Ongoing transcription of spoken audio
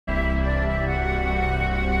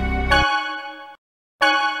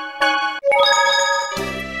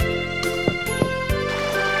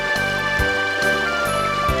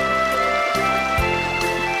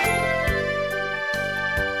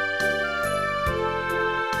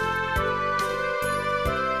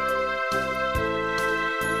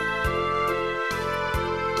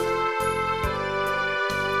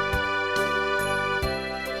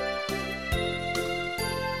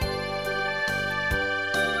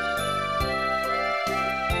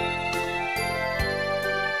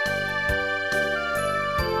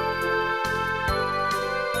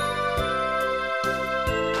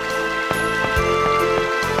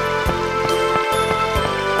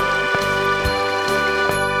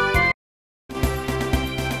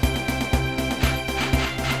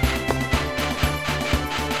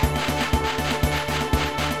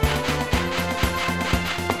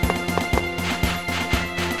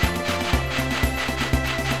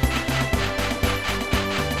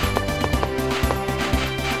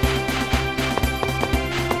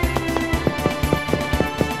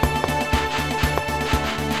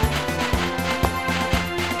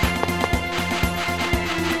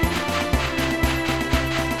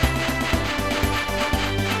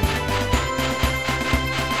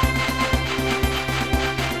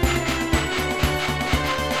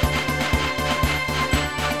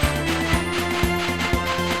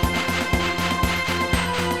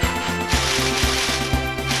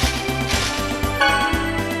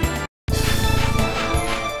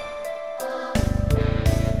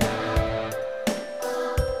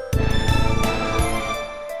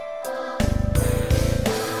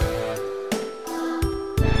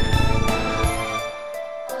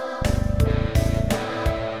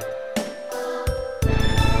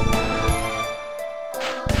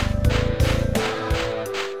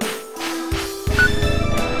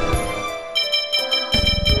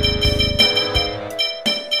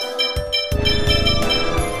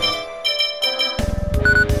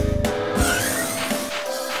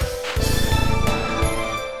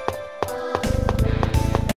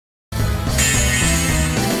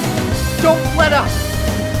Don't let up!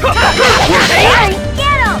 Hey,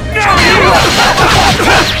 get him!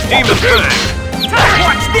 Demon Fang!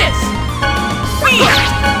 Watch this!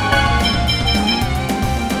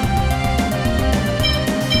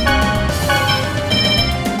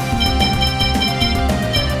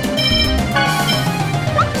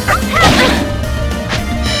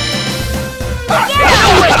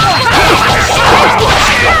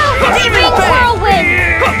 Demon whirlwind!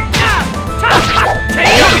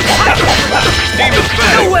 Demon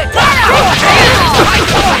Fang! Do it!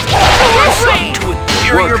 To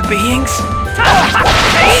inferior beings?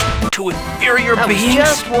 To inferior beings?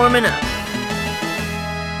 Just warming up.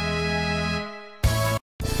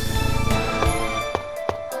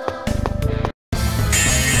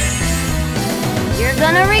 You're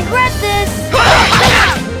gonna regret this!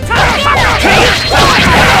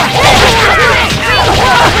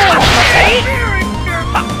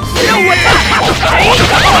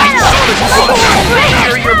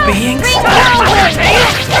 Inferior beings?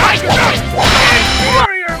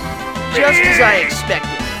 Just as I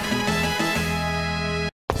expected.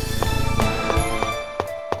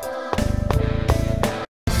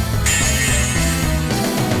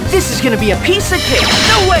 This is gonna be a piece of cake.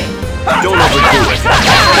 No way! Don't overdo it!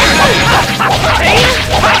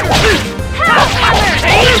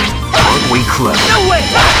 Aren't we clever? No way!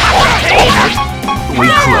 Aren't we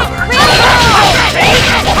clever?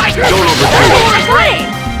 Don't overdo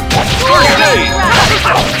it!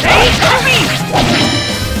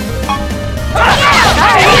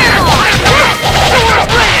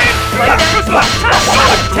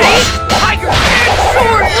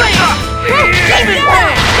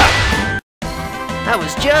 I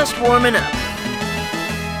was just warming up.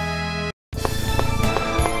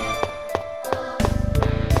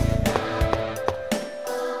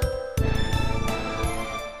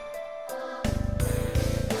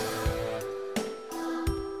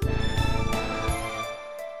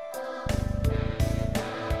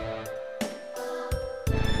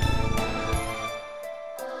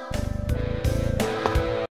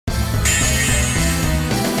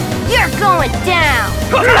 You're going down!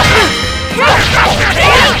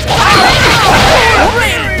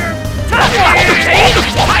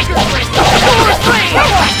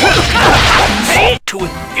 To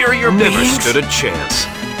inferior Never beings? stood a chance.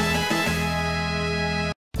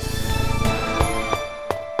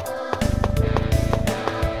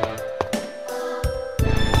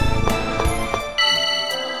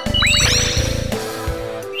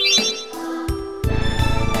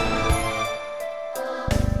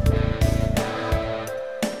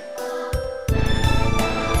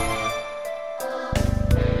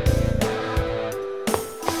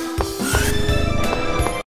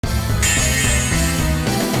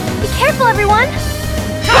 Careful, everyone!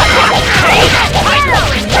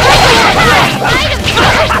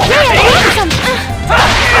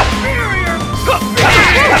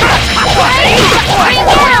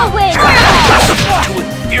 To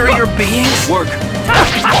inferior beings? Work!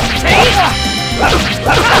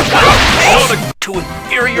 To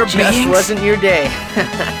inferior Just beings? wasn't your day.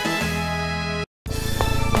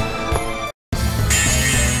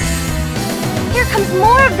 Here comes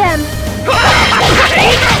more of them!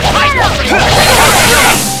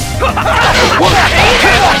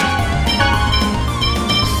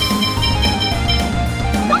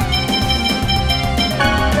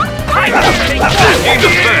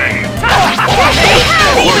 Demon Fang!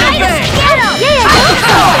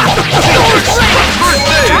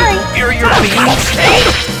 Inferior beings?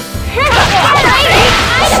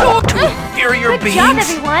 To inferior Good job, beings?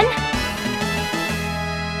 everyone!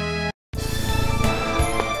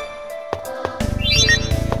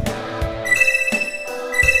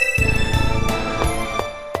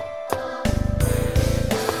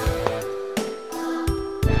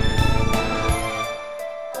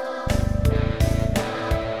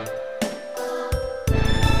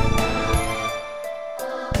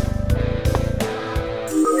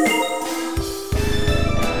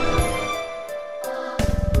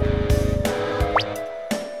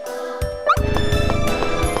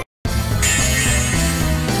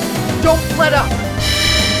 Don't let up!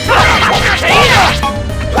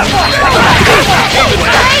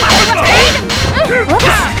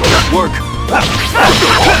 Work!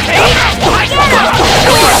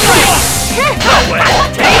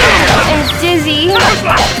 And dizzy.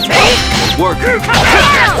 Work!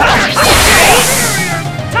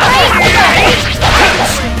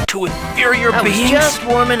 To inferior I was beings? just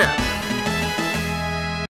warming up.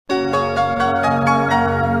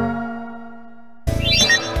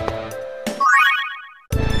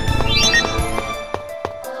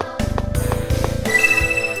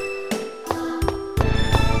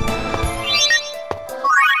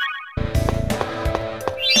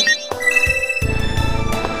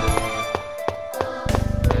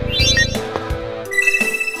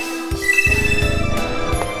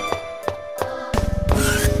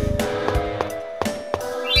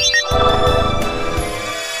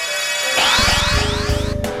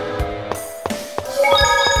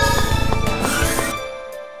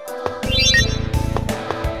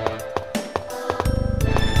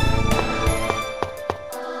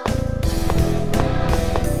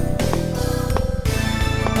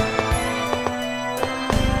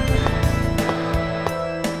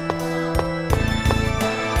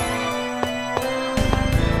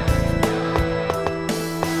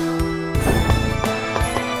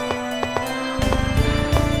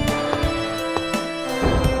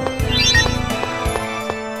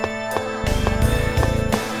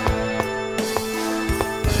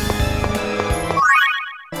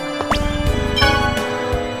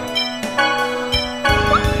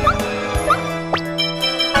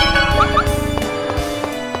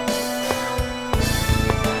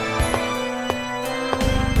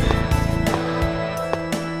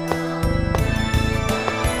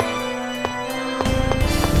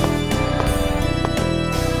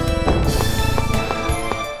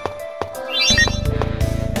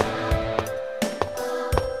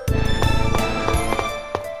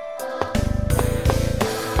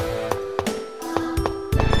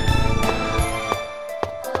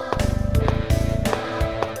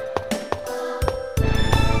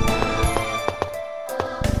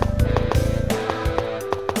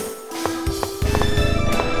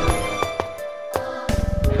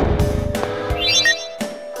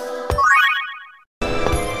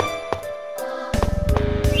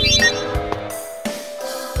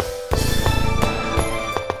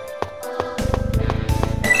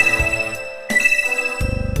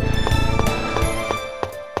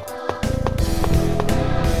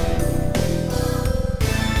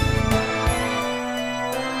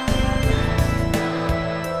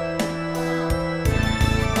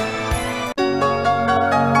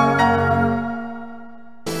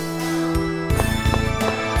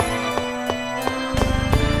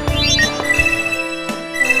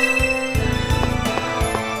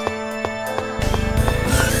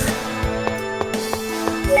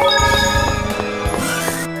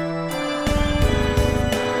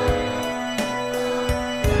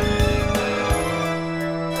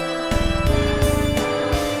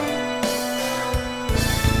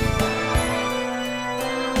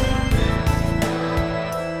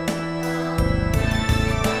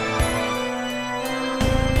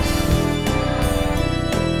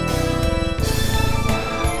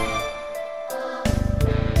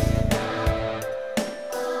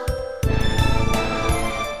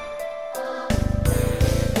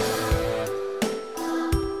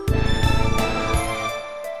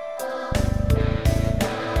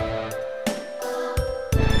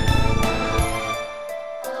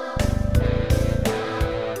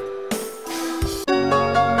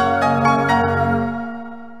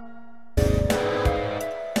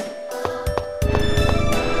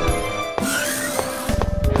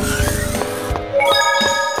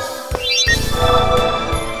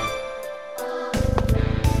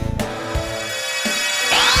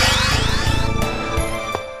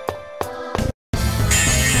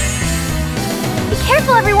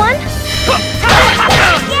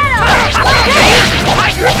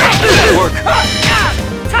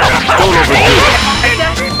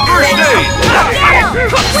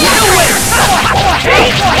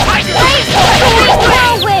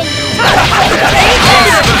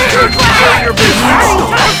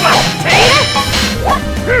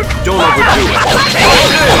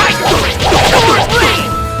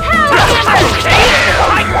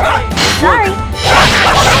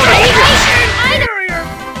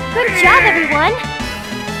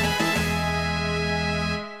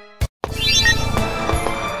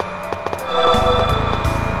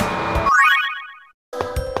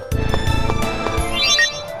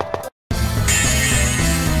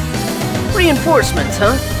 Reinforcements,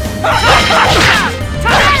 huh?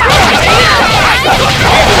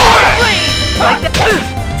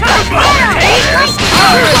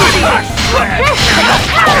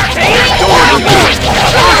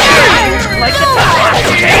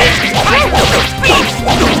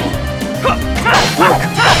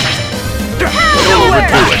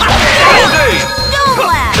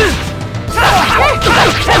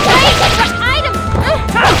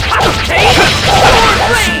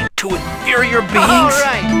 To inferior beings? All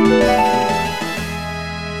right.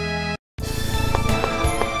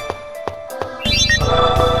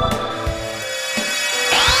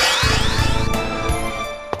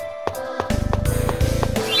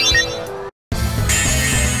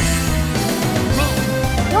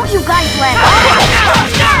 Don't you guys let up!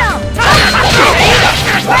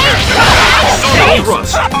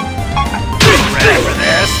 Thrust! Ready for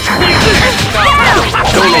this?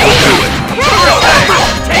 Don't overdo it!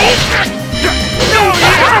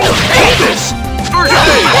 Take this! First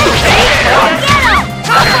aid!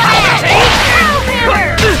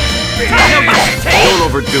 Don't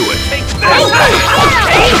overdo it!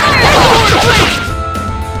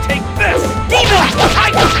 Take this!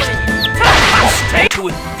 To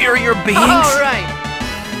inferior beings? All right.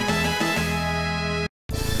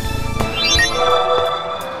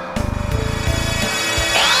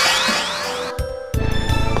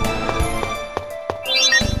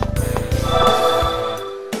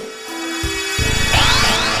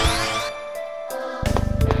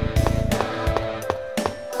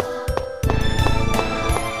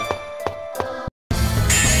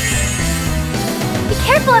 Be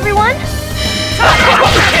careful, everyone!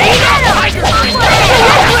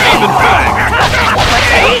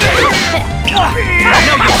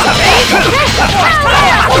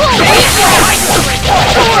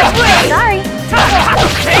 Sorry.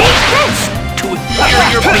 To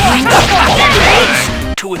inferior beings?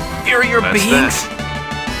 To inferior beings?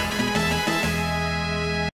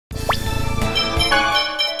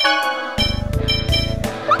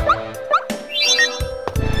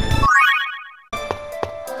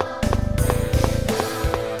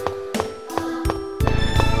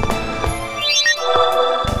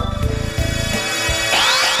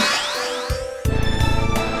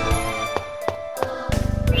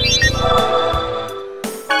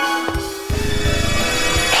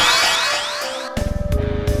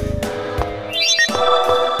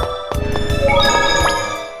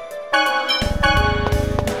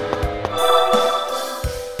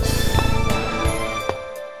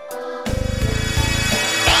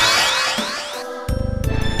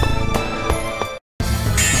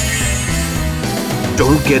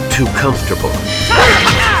 Don't get too comfortable.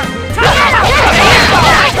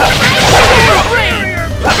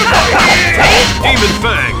 Demon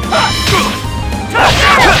Fang!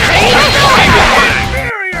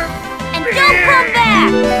 And don't come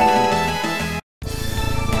back!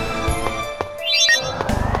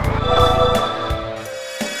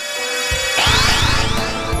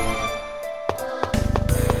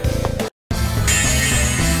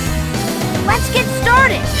 Let's get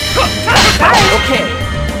started! Okay.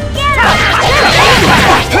 Get up!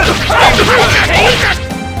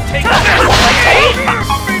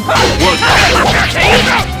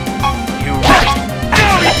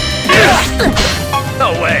 No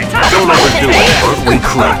way! Don't overdo it. Aren't we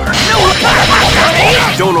clever?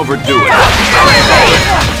 Don't overdo it! Don't overdo it!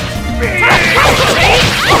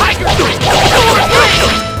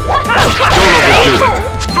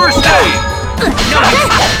 First aid!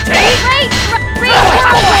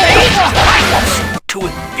 To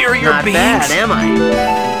inferior Not beings? bad, am I?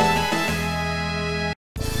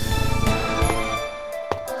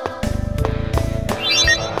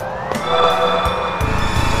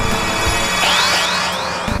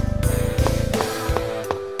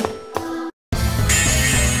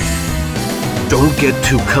 Don't get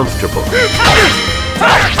too comfortable. Don't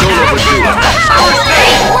overdo it!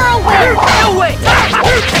 No way!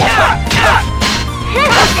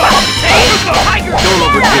 Don't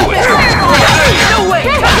overdo it! No way!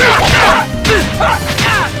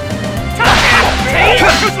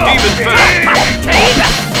 Demon Fang!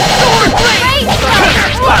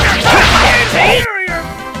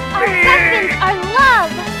 Our weapons are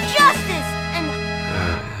love, justice, and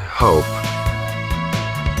Hope.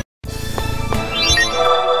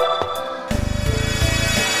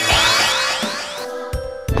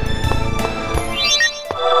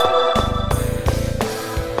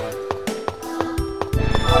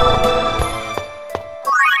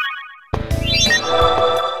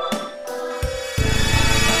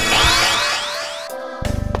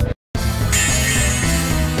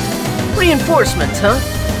 Reinforcements, huh?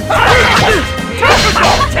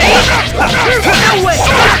 No way!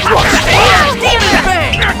 Demon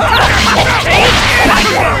Fang!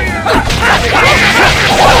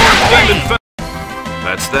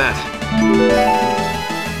 That's that.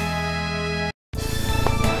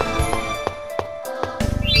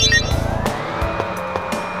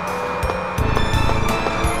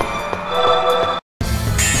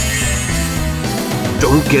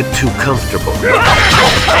 Don't get too comfortable.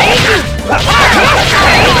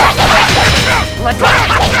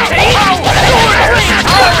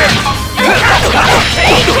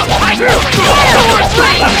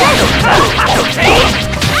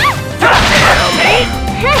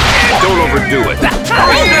 Don't overdo it.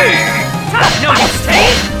 No, you stay!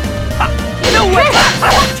 No way!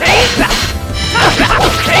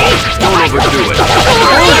 Don't overdo it.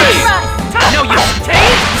 No, you stay!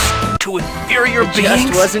 To inferior Just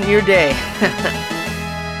beings? wasn't your day.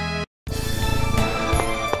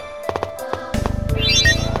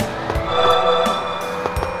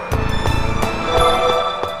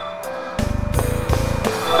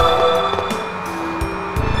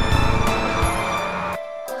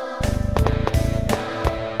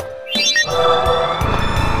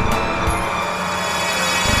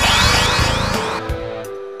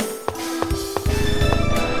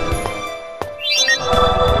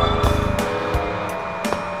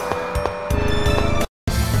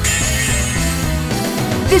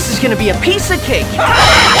 This is gonna be a piece of cake!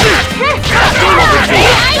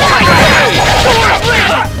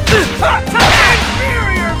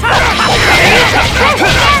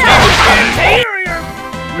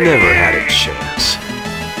 Never had a chance.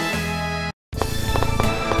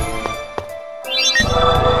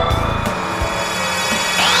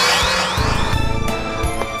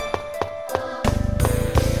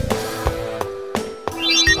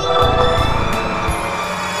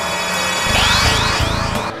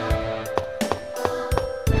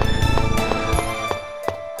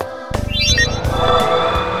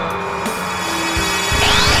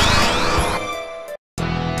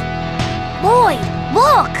 Boy,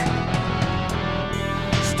 look!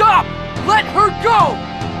 Stop! Let her go!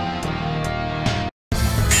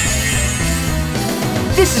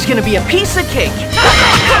 This is gonna be a piece of cake!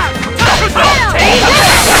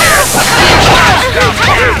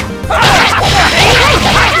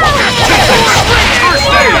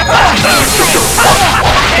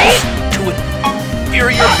 To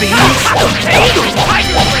inferior beings?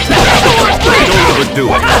 Don't overdo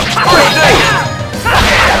it.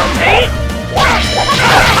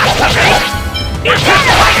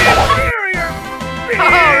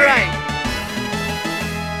 Alright!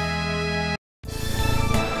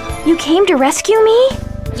 You came to rescue me?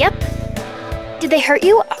 Yep. Did they hurt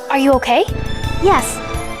you? Are you okay? Yes,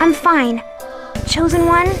 I'm fine. Chosen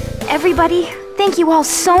One, everybody, thank you all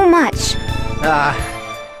so much.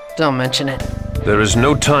 Don't mention it. There is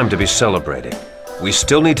no time to be celebrating. We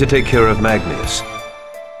still need to take care of Magnius.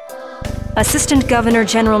 Assistant Governor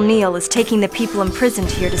General Neal is taking the people imprisoned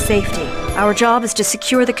here to safety. Our job is to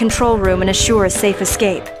secure the control room and assure a safe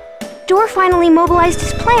escape. Door finally mobilized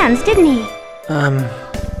his plans, didn't he?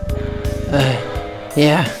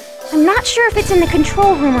 Yeah. I'm not sure if it's in the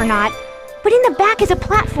control room or not, but in the back is a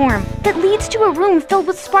platform that leads to a room filled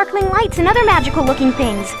with sparkling lights and other magical-looking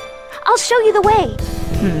things. I'll show you the way.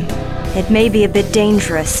 It may be a bit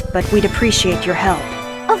dangerous, but we'd appreciate your help.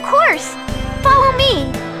 Of course! Follow me!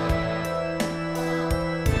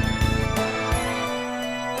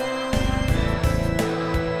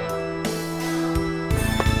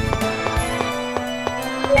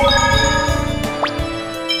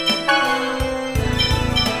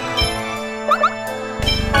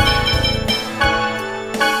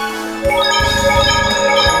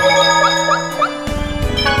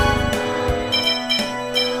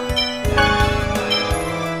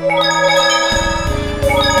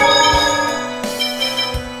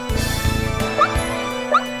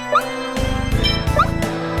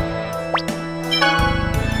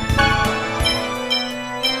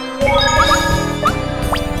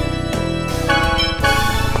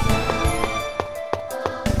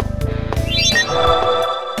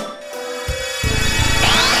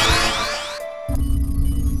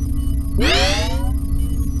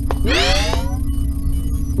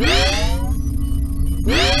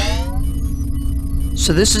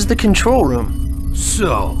 So this is the control room.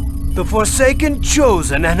 So, the Forsaken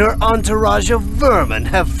Chosen and her entourage of vermin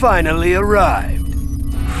have finally arrived.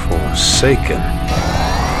 Forsaken.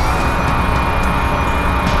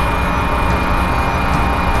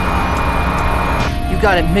 You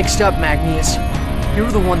got it mixed up, Magnius.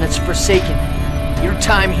 You're the one that's forsaken. Your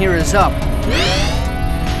time here is up.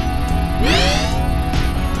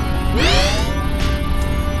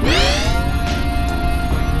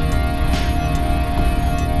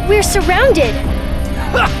 We're surrounded!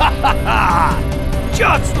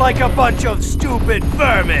 Just like a bunch of stupid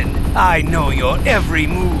vermin! I know your every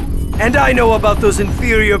move. And I know about those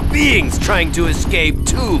inferior beings trying to escape,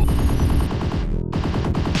 too.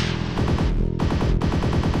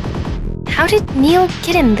 How did Neil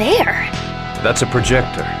get in there? That's a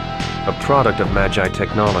projector, a product of Magi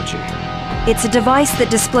technology. It's a device that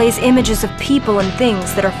displays images of people and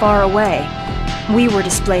things that are far away. We were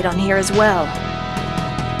displayed on here as well.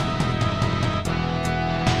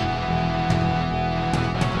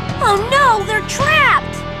 Oh no, they're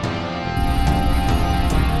trapped!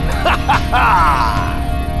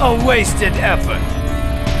 A wasted effort.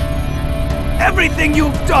 Everything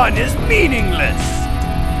you've done is meaningless.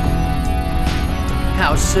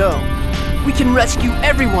 How so? We can rescue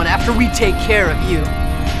everyone after we take care of you.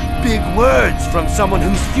 Big words from someone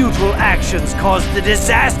whose futile actions caused the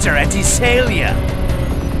disaster at Iselia.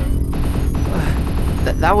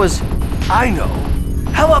 That was... I know.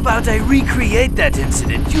 How about I recreate that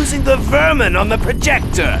incident using the vermin on the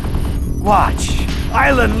projector? Watch.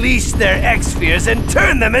 I'll unleash their X-spheres and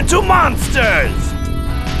turn them into monsters!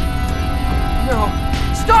 No.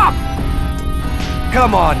 Stop!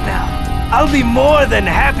 Come on now. I'll be more than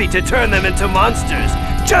happy to turn them into monsters,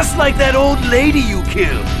 just like that old lady you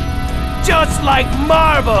killed. Just like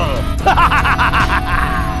Marble!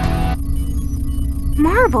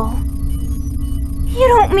 Marble? You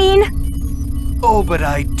don't mean... Oh, but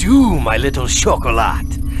I do, my little chocolat.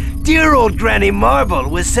 Dear old Granny Marble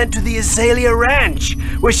was sent to the Azalea Ranch,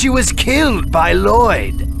 where she was killed by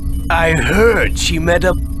Lloyd. I heard she met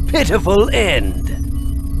a pitiful end.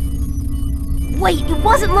 Wait, it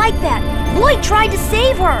wasn't like that. Lloyd tried to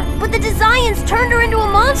save her, but the Desians turned her into a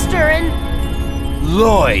monster and...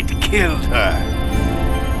 Lloyd killed her.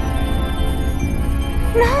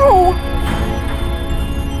 No!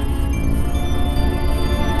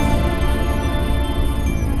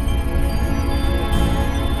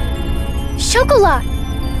 Chocolat!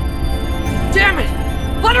 Damn it!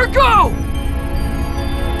 Let her go!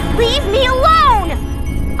 Leave me alone!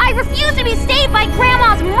 I refuse to be saved by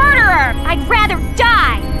Grandma's murderer! I'd rather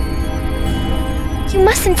die! You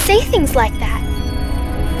mustn't say things like that.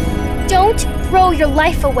 Don't throw your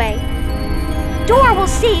life away. Dora will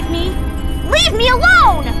save me! Leave me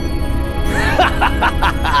alone!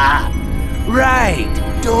 Right,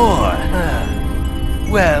 Dora.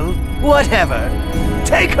 Well, whatever.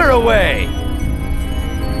 Take her away!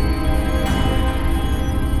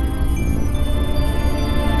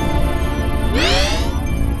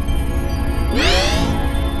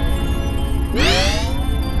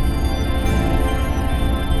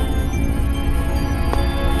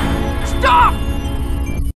 Stop!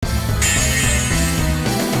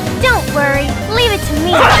 Don't worry. Leave it to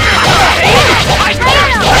me.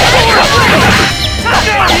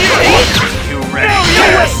 You ready? No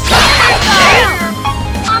way!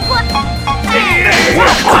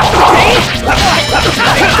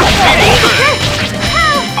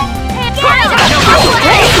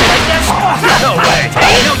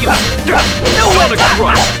 No way to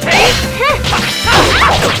cross! Get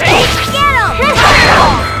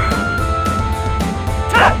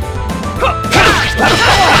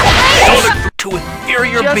him! To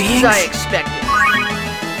inferior Just beings? as I expected.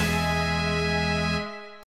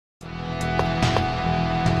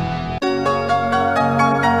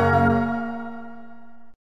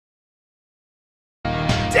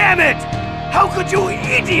 Damn it! How could you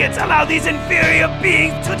idiots allow these inferior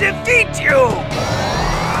beings to defeat you?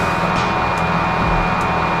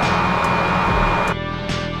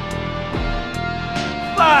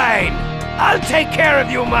 Fine! I'll take care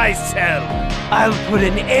of you myself! I'll put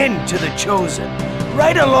an end to the Chosen,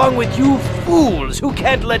 right along with you fools who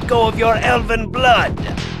can't let go of your elven blood!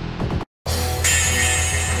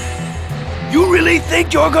 You really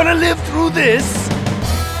think you're gonna live through this?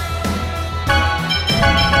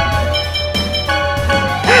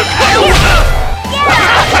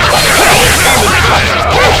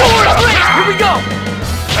 Here we go!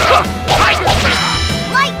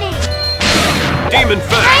 Lightning! Demon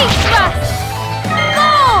Fang! Rain thrust!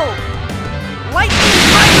 Go! Lightning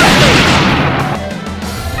Microphone!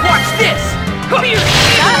 Watch this! Come here!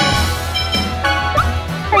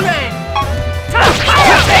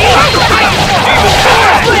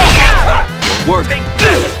 Working.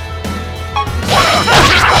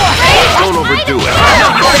 Don't overdo it.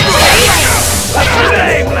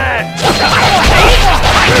 Hey, man!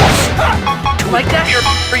 Like that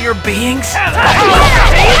for your beings?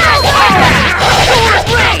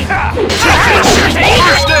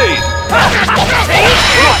 Stay!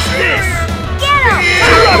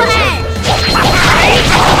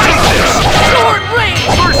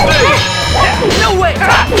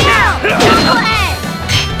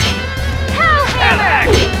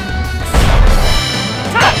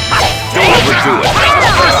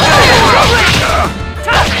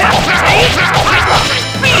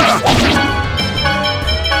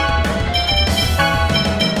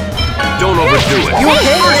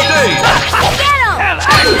 stage! Get him!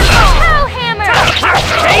 Pow hammer!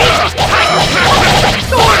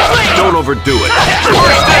 Don't overdo it.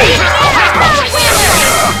 First stage!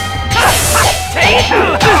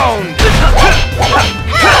 Hellhound!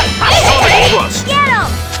 Thrust. Get him!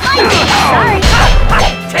 Sorry.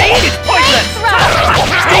 It's pointless!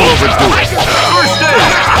 Don't overdo it. First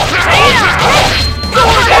stage!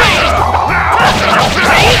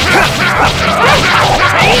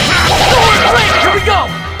 Here we go!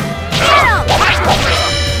 Get him!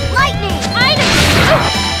 Lightning! Item!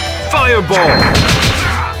 Fireball!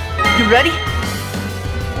 You ready?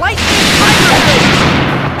 Lightning!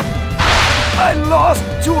 I lost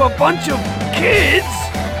to a bunch of kids!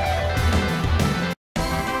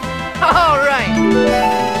 All right!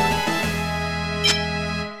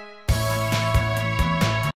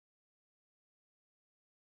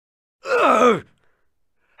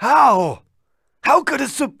 How? How could a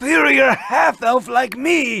superior half-elf like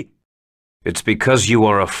me? It's because you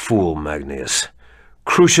are a fool, Magnius.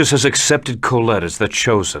 Crucius has accepted Colette as the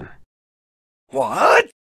Chosen. What?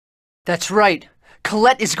 That's right.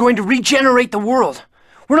 Colette is going to regenerate the world.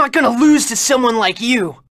 We're not gonna lose to someone like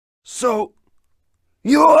you. So,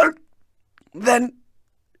 you're... Then...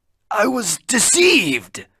 I was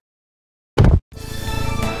deceived.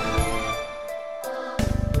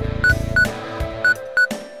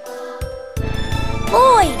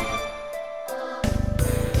 Lloyd!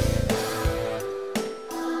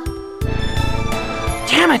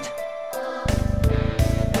 Damn it!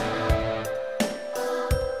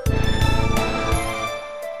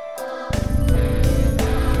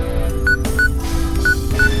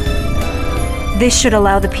 This should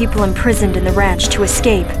allow the people imprisoned in the ranch to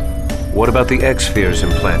escape. What about the X-spheres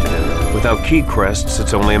implanted in them? Without key crests,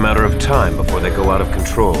 it's only a matter of time before they go out of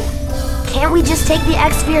control. Can't we just take the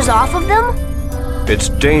X-spheres off of them? It's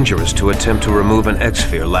dangerous to attempt to remove an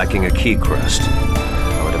X-sphere lacking a key crest.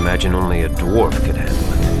 I would imagine only a dwarf could handle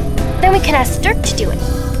it. Then we can ask Dirk to do it.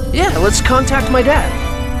 Yeah, let's contact my dad.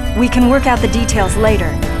 We can work out the details later.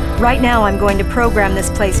 Right now, I'm going to program this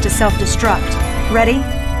place to self-destruct. Ready?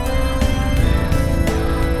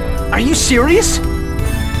 Are you serious?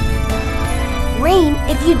 Rain,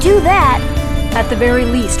 if you do that... At the very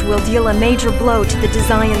least, we'll deal a major blow to the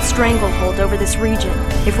Desian stranglehold over this region.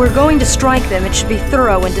 If we're going to strike them, it should be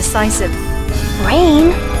thorough and decisive.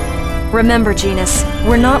 Rain? Remember, Genus,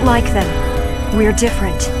 we're not like them. We're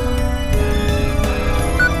different.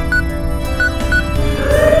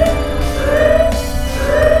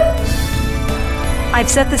 I've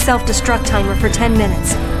set the self-destruct timer for 10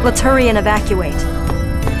 minutes. Let's hurry and evacuate.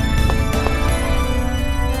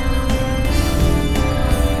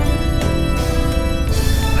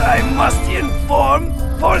 I must inform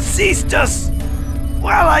Forcistus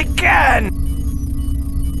while I can.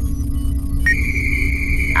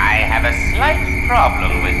 I have a slight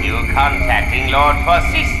problem with you contacting Lord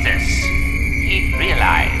Forcistus. He'd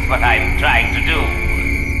realize what I'm trying to do.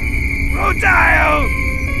 Rodile!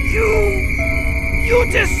 You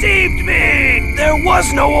deceived me! There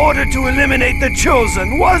was no order to eliminate the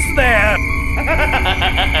Chosen, was there?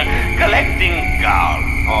 Collecting gold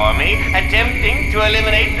for me, attempting to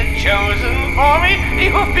eliminate the Chosen for me?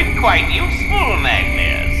 You've been quite useful,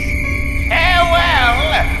 Magnus. Farewell!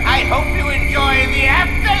 I hope you enjoy the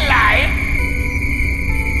afterlife!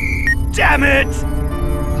 Damn it!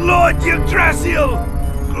 Lord Yggdrasil!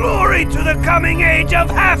 Glory to the coming age of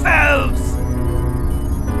half-elves!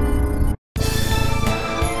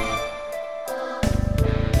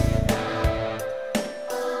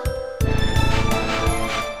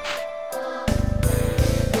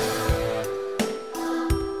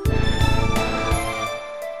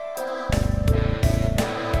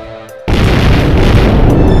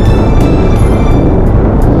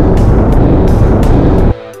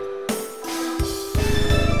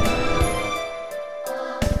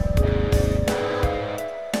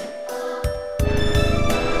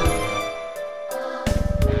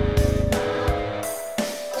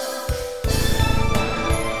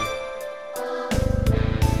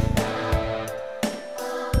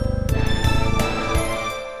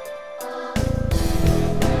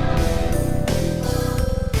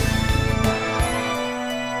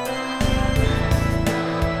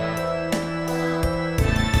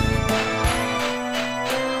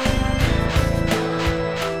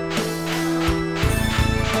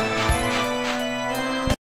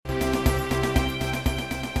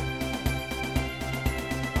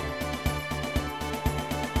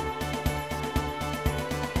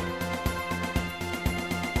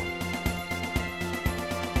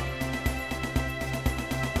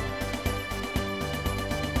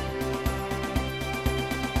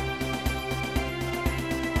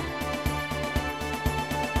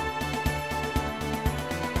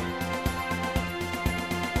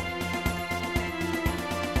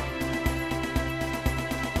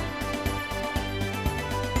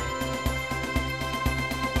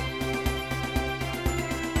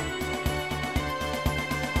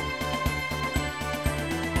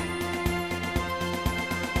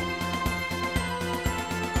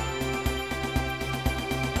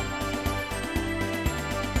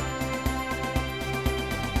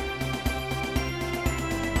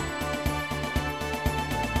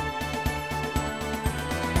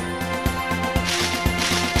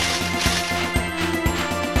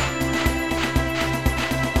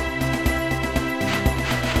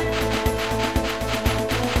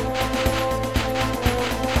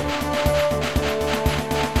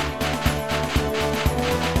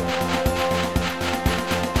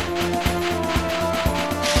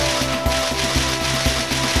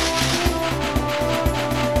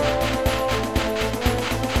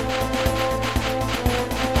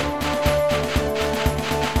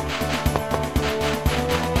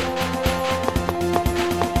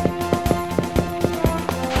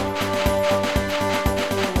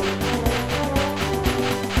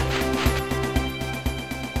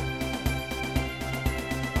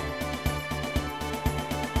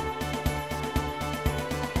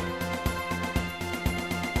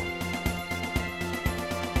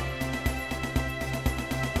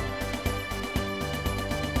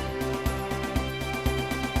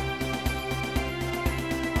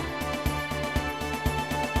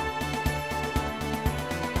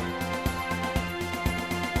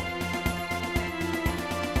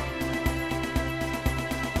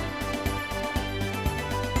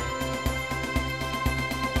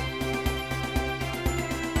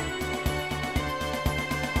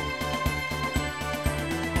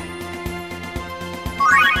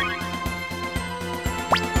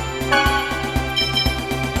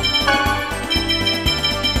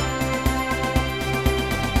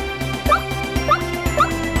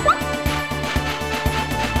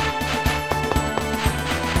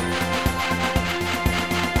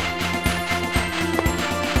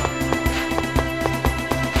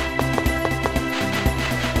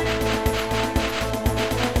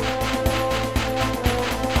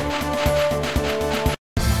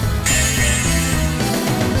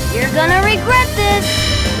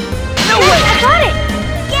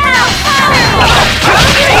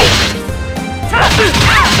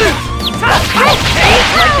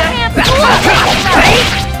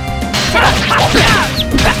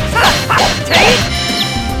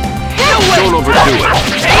 overdo it.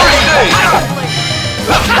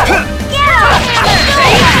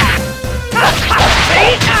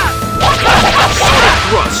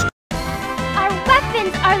 Thrust. Our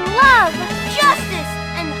weapons are love, justice,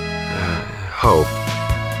 and Hope.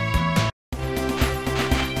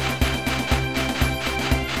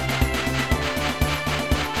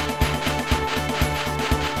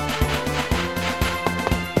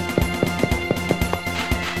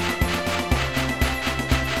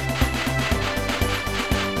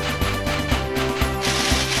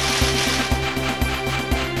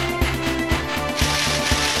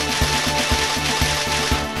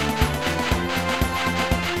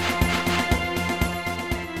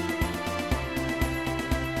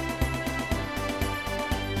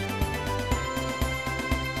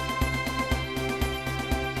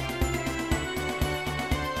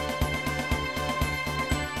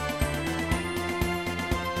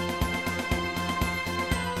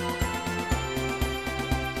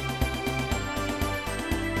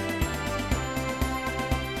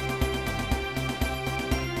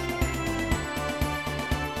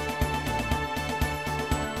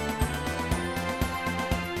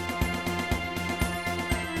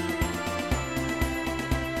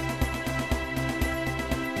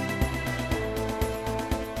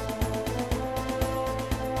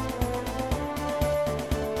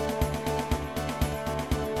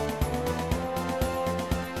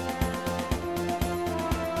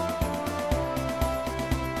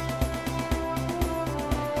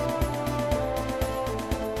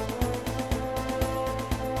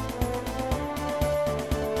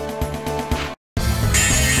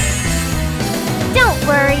 don't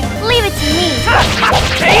worry, leave it to me.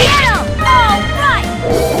 Get him! All right!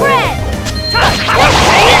 Red!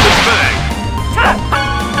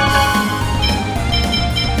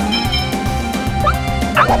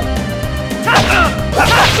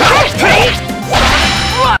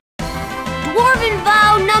 Dwarven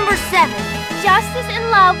vow number 7. Justice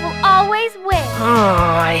and love will always win.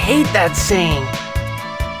 Oh, I hate that saying.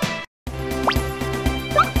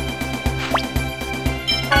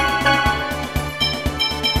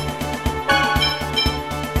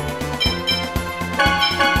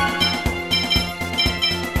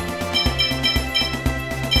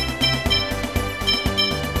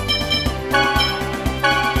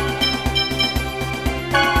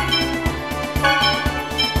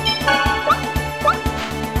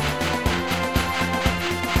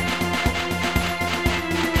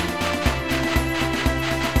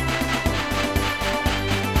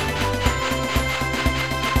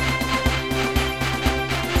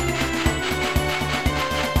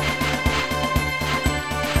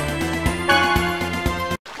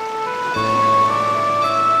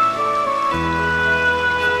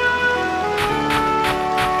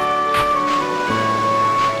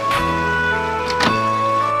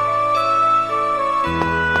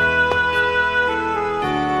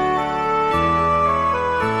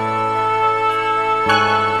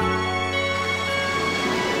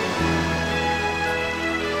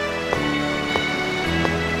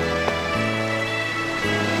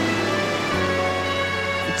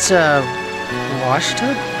 It's a wash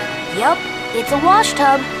tub? Yup, it's a wash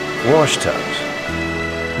tub. Wash tubs.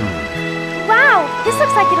 Wow, this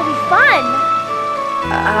looks like it'll be fun.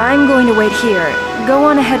 I'm going to wait here. Go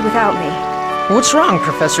on ahead without me. What's wrong,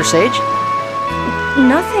 Professor Sage?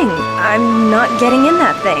 Nothing. I'm not getting in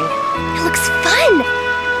that thing. It looks fun.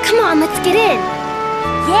 Come on, let's get in.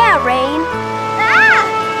 Yeah, Rain. Ah!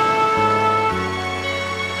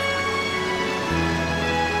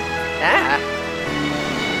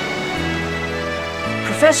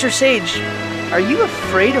 Professor Sage, are you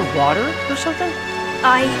afraid of water or something?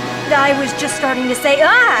 I was just starting to say,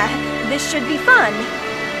 this should be fun.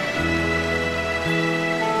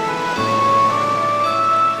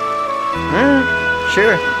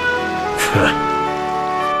 Sure.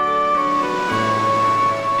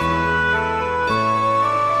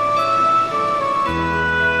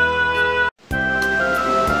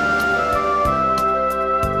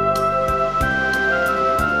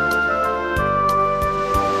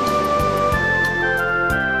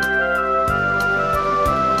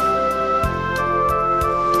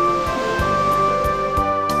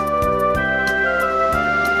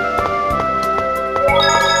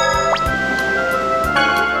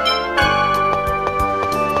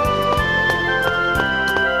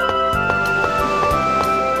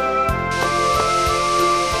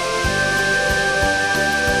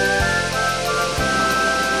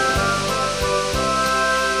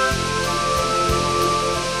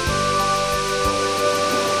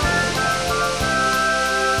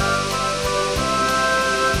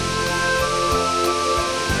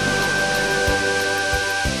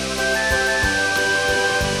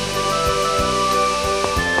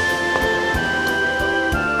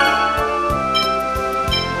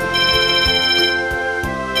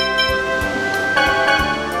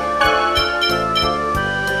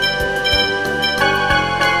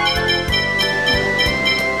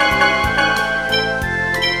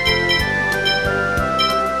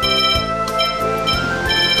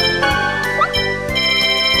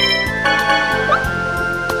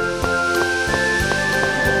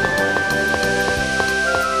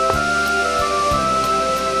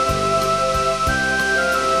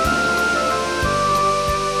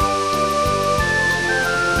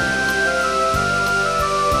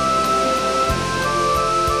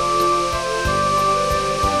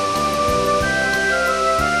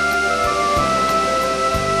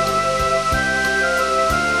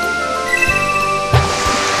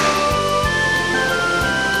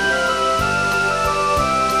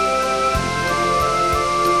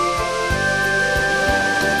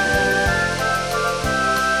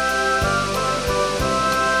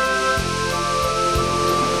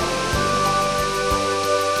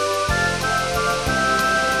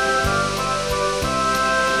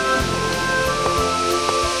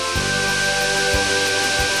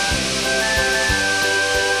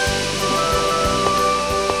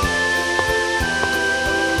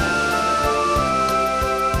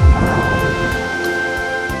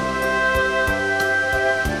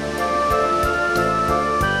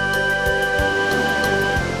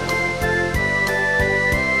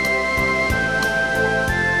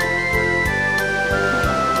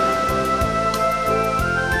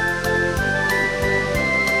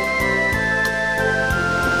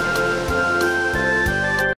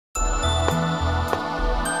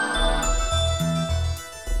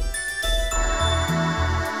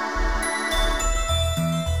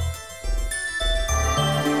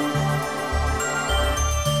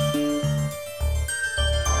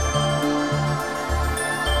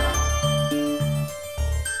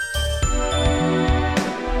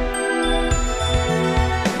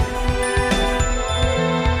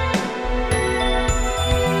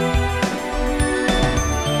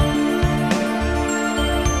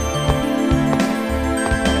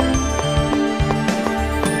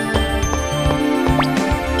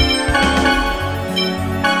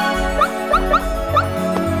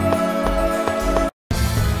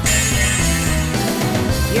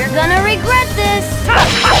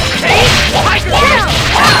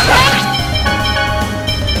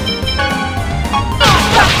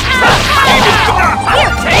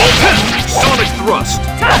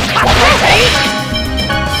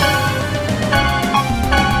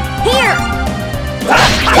 Here!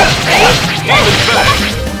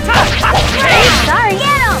 Sorry.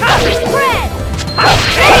 Get him! Spread!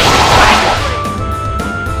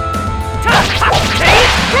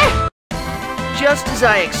 Just as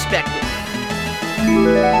I expected.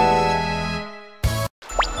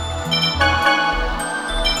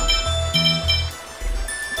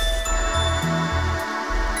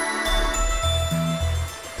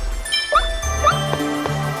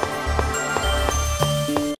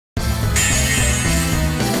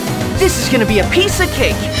 This is gonna be a piece of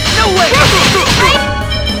cake. No way! First aid!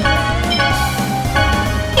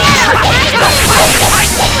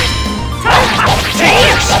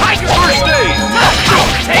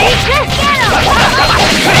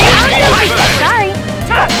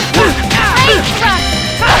 Sorry.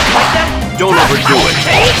 Don't overdo it.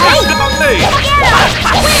 First aid!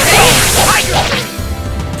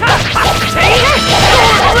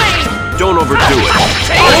 Don't overdo it.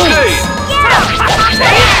 First aid!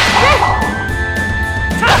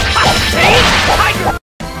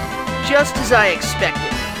 Just as I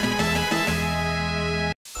expected.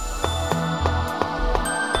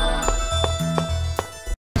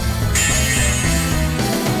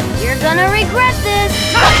 You're gonna regret this.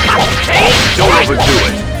 Don't overdo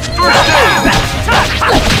it. First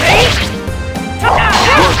aid!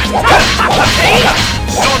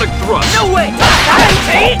 Sonic thrust! No way!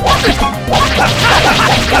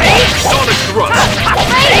 Sonic thrust!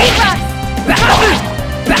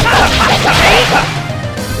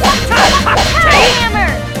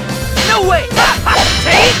 Hammer! No way!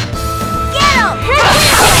 Get him!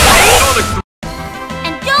 Sonic thrust!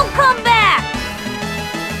 And don't come back!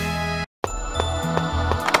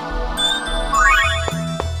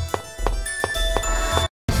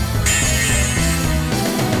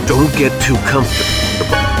 Don't get too comfortable.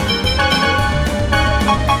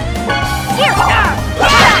 Here!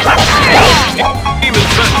 Demon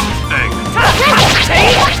Fang!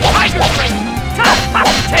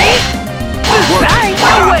 Sorry!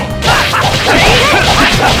 No way!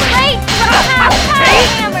 Wait!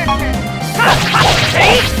 Hammer!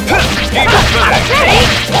 Demon Fang!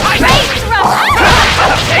 Great throw!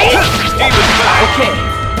 Demon Fang! Okay.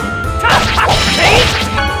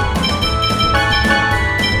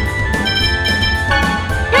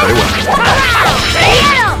 Very well. Get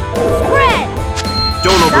him! Spread!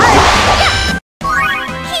 Don't overdo it.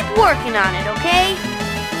 Keep working on it, okay?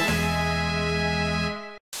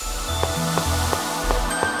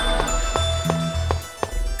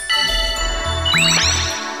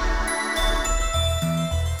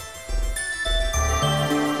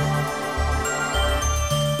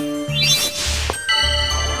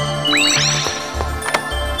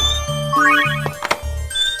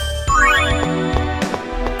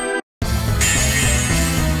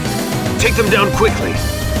 Take them down quickly.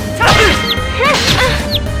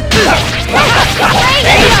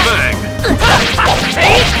 Demon Fang!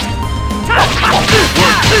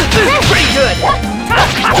 Pretty good.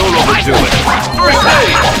 Don't overdo it. First aid!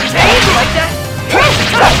 Like that?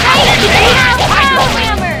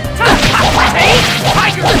 Hammer!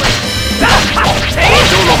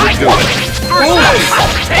 Don't overdo it.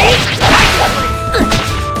 First aid!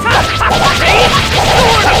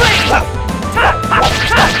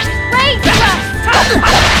 Great thrust!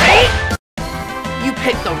 You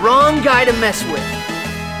picked the wrong guy to mess with.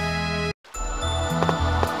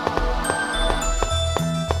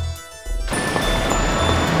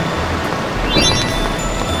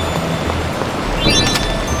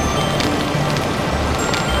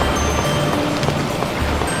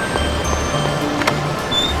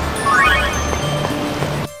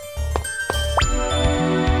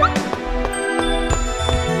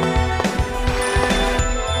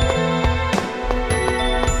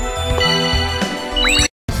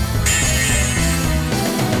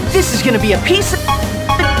 This is gonna be a piece of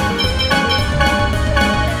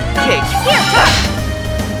cake. Here!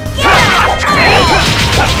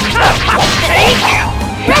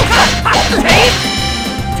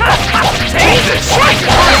 Take this!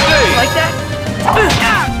 First aid! Like that?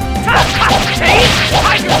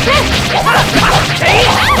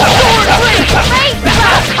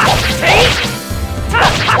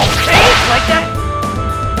 Like that?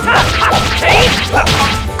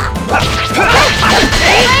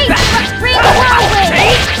 Bring whirlwind!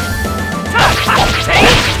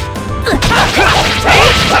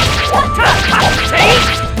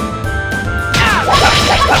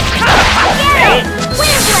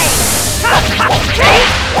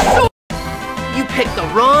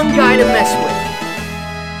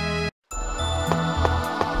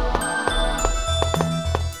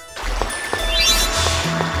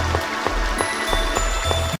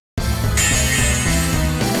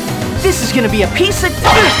 This is gonna be a piece of...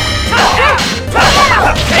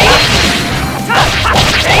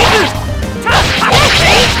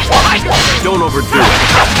 Don't overdo it.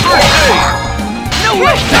 First aid! No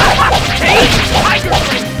way!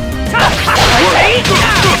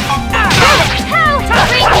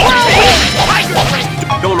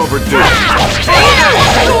 Don't overdo it.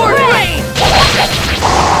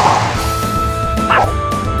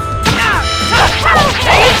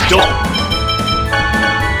 Don't.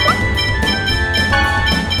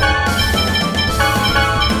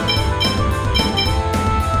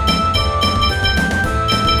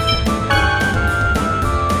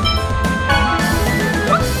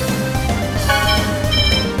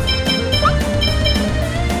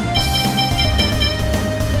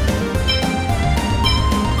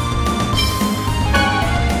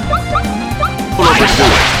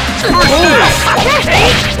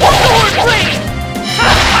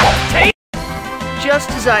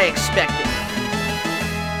 Just as I expected.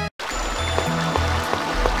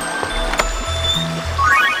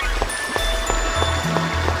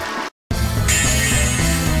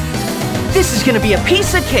 This is gonna be a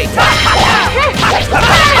piece of cake.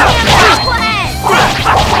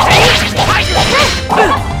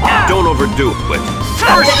 Don't overdo it.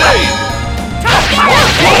 First aid!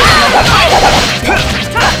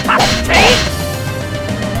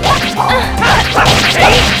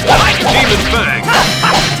 Demon Fang!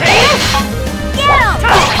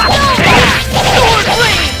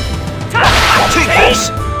 Take this!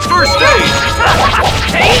 First aid!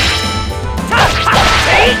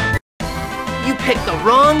 You picked the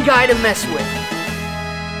wrong guy to mess with.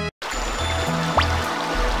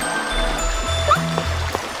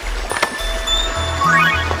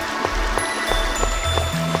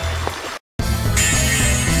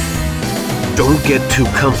 Don't get too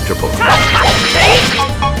comfortable.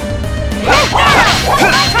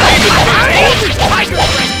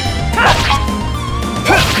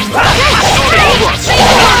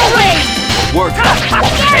 Work!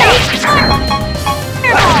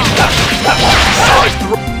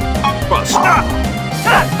 Thrust!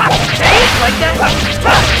 Like that?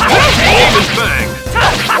 Demon Fang!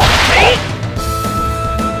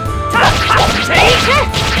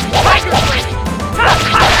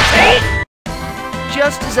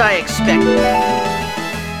 Just as I expected.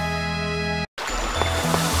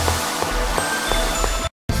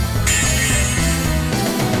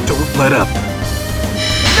 Don't let up.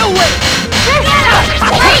 No way!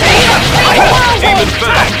 Demon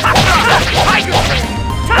Fang!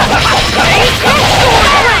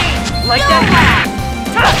 Like that?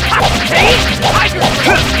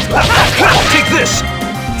 Take this!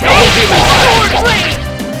 Demon Fang!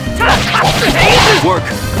 Work!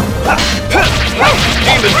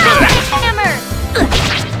 Demon Fang!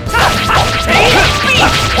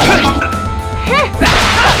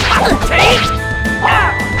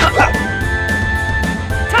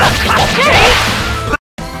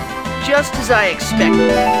 Just as I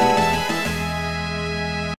expected.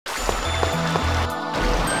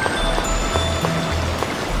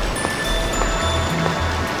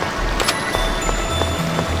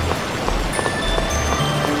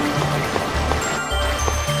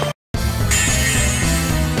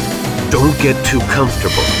 Don't get too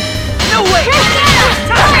comfortable. No way!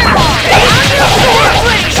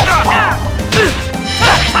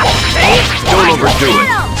 Don't overdo it.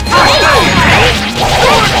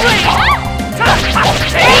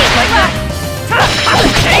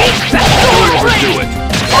 Don't overdo it.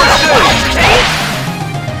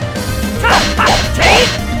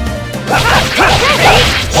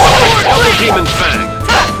 Demon Fang!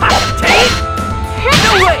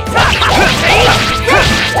 No way!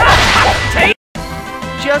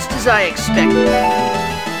 Just as I expected.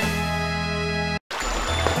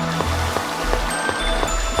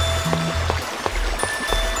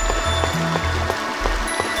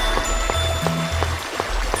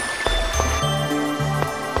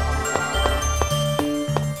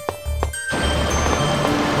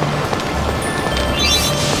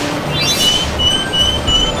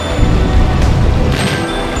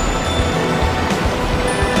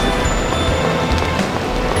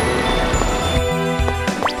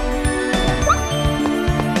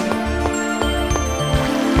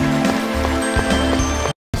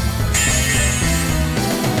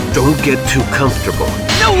 Don't get too comfortable.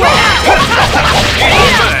 No way! Demon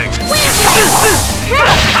Fang!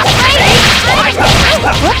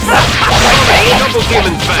 Double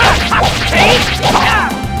Demon Fang!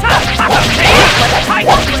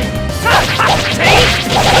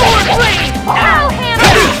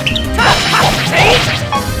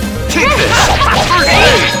 Take this! First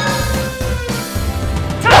aid!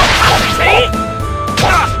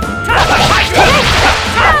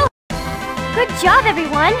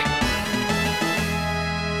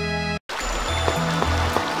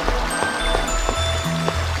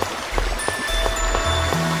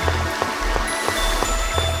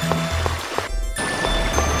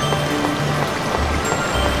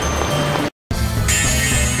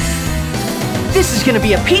 gonna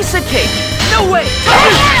be a piece of cake. No way!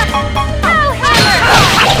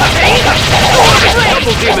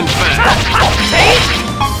 Double demon fan.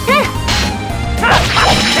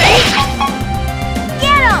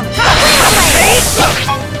 Get him!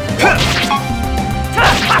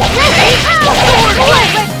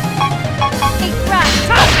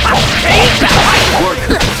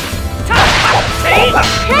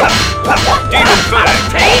 Demon fan.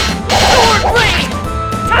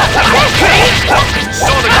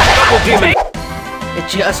 Sonic double demon. It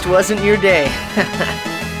just wasn't your day.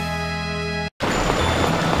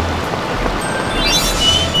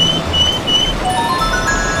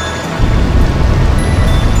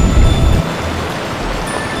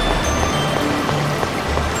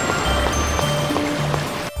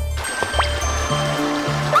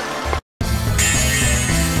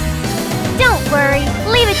 Don't worry,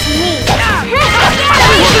 leave it to me.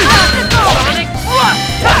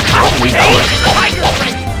 We do it.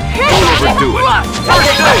 Don't overdo it.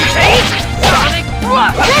 First aid.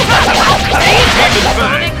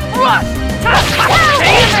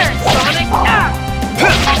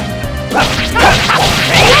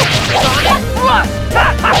 Demon fan.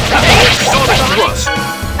 Sonic thrust.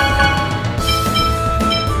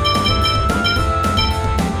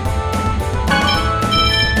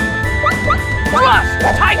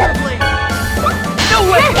 Tiger Blade! No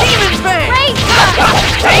way! Demon Fang!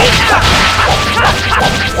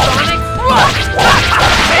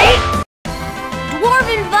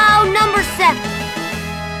 Dwarven vow number 7.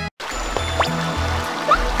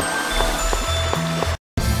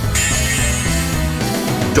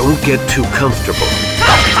 Don't get too comfortable.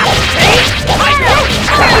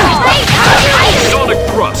 Sonic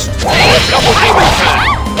thrust. Double demon fan.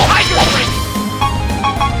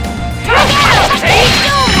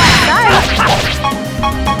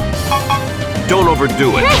 Don't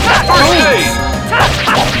overdo it. First aid.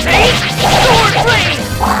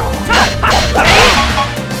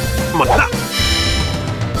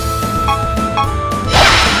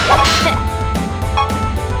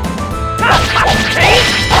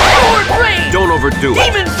 Don't overdo it.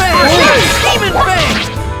 Demon Fang! First aid. Demon Fang!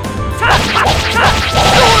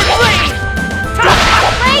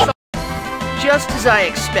 Just as I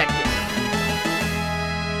expected.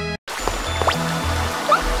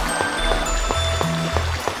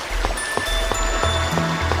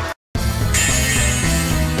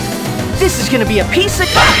 This is gonna be a piece of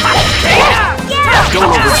cake. Don't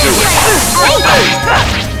overdo it. First aid.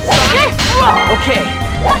 Okay.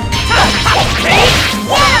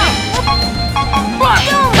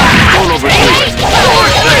 Don't overdo it.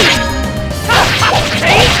 First aid.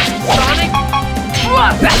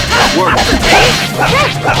 Work.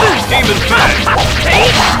 Demon Fang. Demon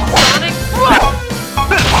Fang.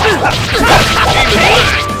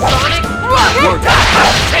 Work.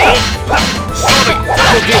 Sonic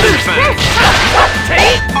double demon fan.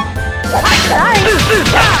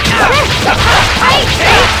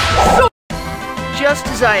 Just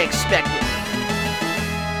as I expected.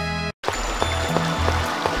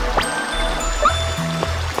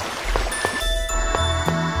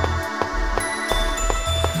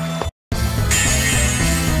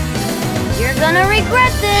 You're gonna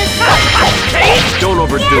regret this. Don't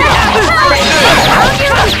overdo it.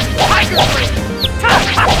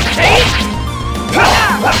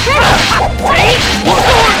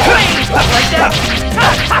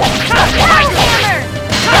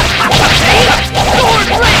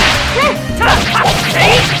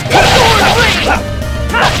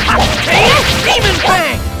 Demon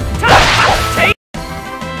Fang!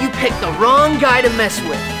 You picked the wrong guy to mess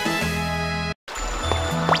with.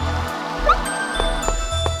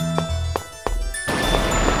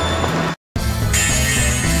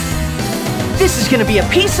 This is gonna be a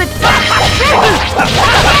piece of...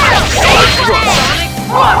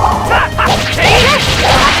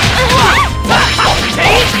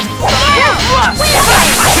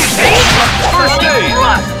 First aid.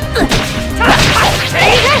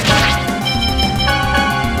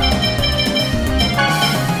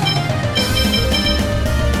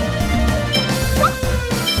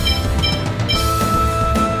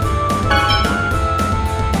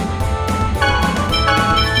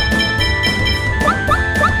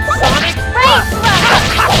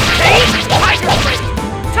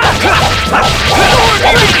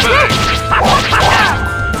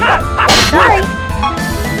 Sorry.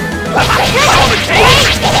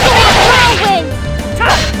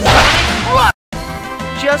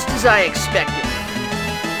 Just as I expected.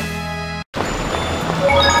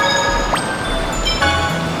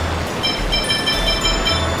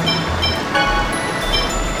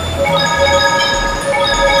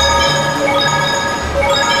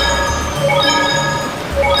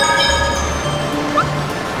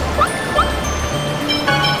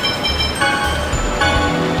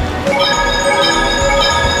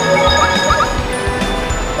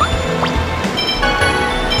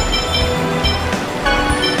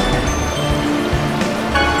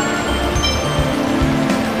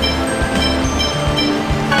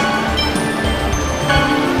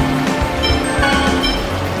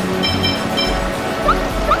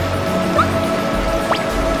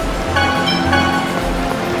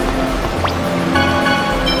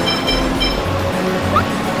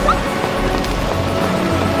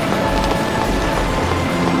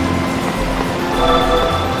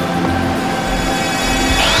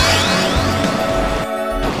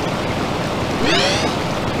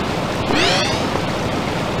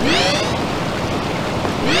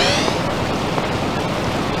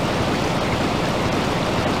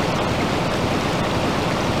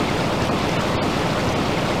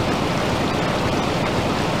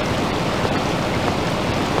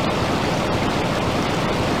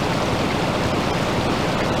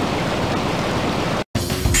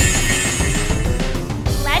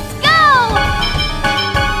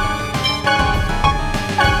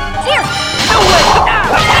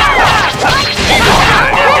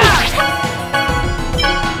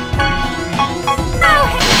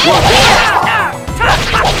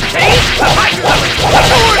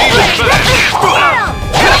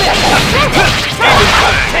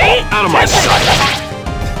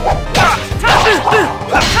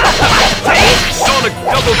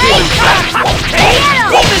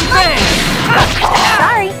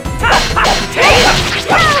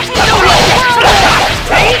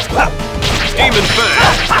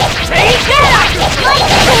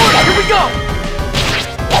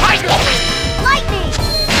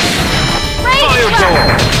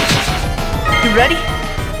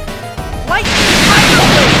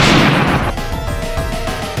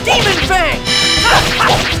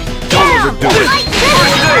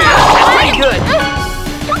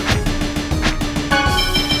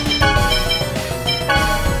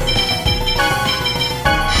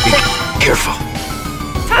 Careful!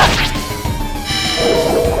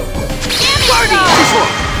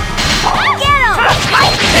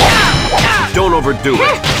 Don't overdo it.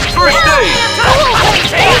 First aid!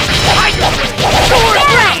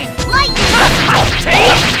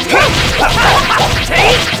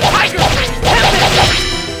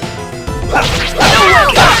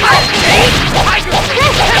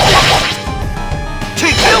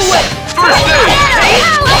 Take this! First aid!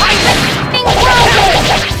 Don't overdo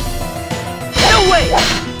it.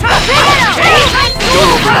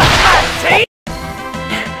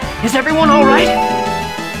 Is everyone all right?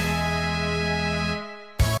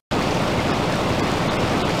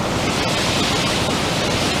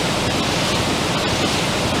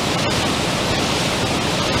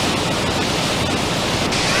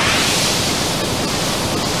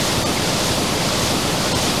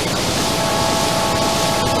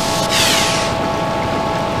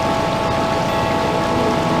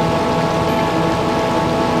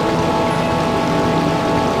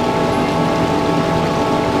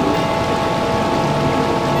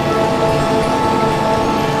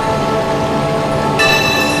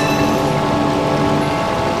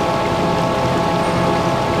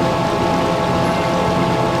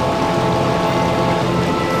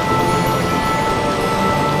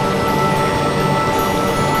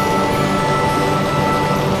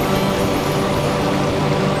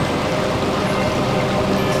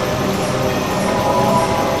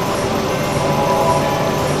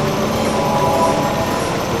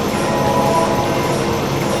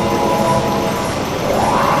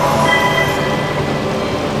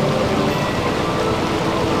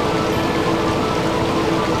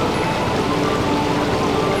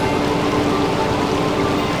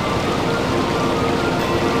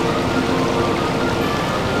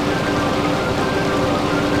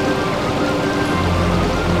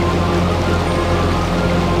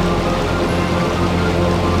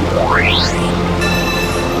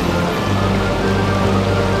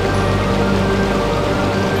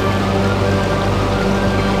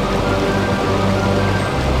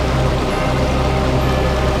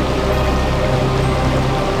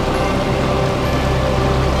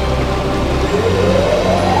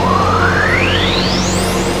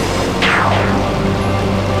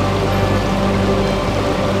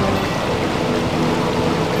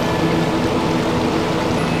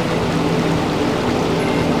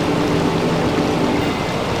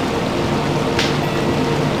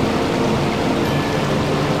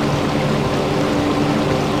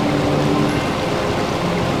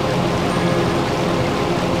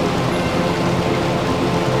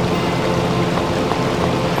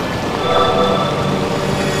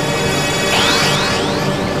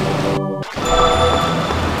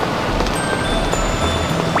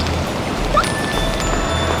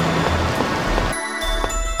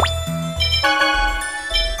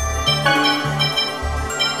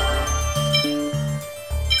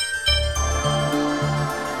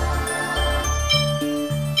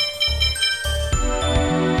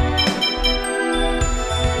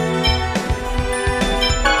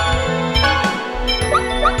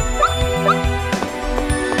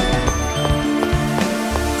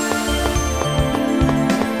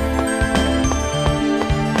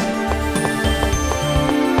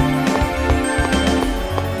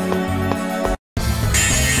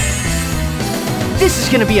 This is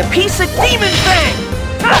gonna be a piece of demon fang!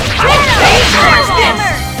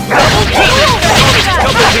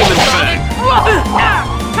 Double demon fang!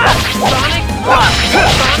 Sonic!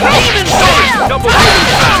 Demon fang! Double demon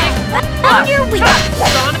fang! On your weak!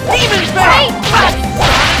 Sonic demon fang!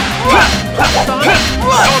 Sonic!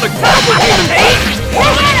 Sonic double demon fang!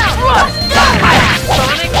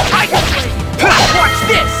 Sonic Tiger Blade! Watch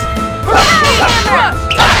this!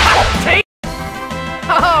 Take!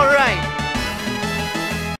 All right!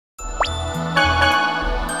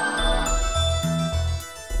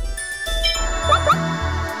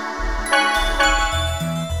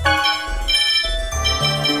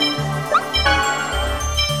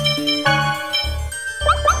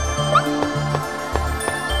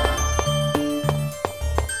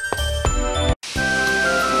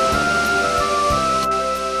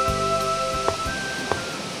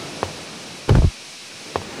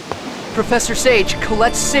 Professor Sage,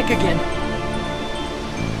 Colette's sick again.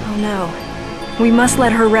 Oh no. We must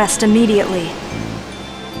let her rest immediately.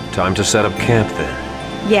 Time to set up camp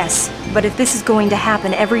then. Yes, but if this is going to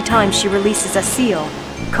happen every time she releases a seal,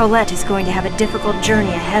 Colette is going to have a difficult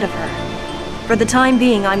journey ahead of her. For the time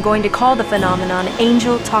being, I'm going to call the phenomenon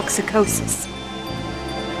angel toxicosis.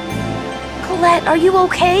 Colette, are you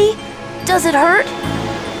okay? Does it hurt?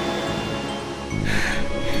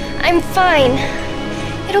 I'm fine.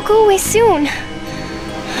 It'll go away soon.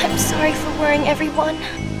 I'm sorry for worrying everyone.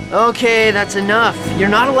 Okay, that's enough. You're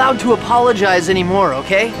not allowed to apologize anymore,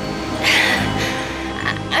 okay?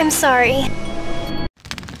 I'm sorry.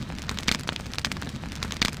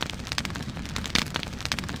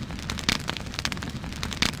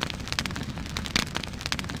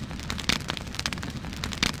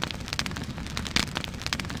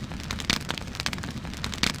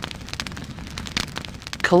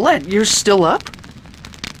 Colette, you're still up?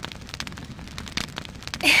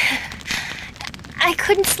 I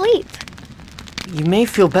couldn't sleep. You may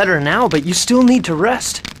feel better now, but you still need to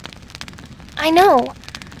rest. I know.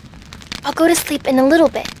 I'll go to sleep in a little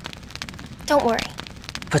bit. Don't worry.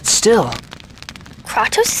 But still...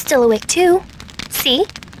 Kratos is still awake too. See?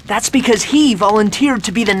 That's because he volunteered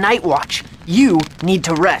to be the Night Watch. You need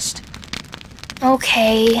to rest.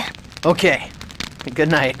 Okay. Okay. Good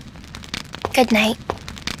night. Good night.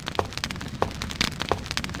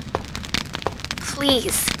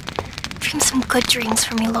 Please, dream some good dreams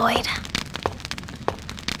for me, Lloyd.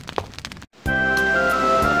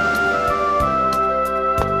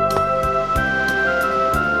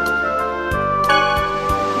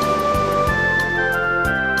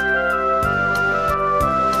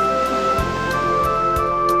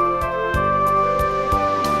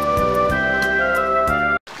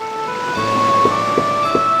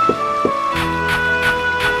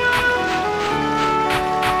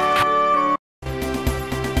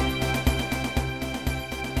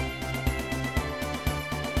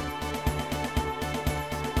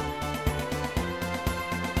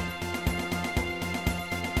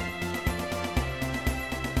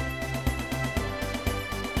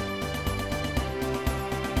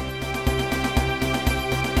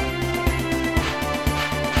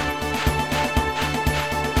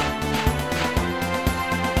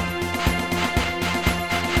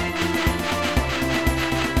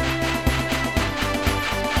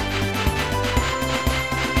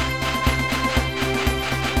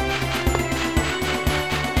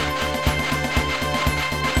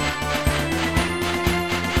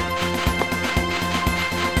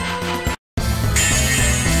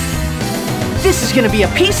 This is gonna be a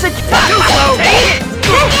piece of... Too slow! Get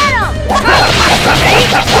him!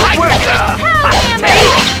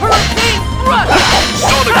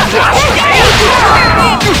 Sonic Thrust!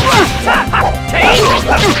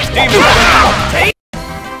 Demon Power!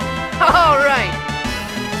 All right.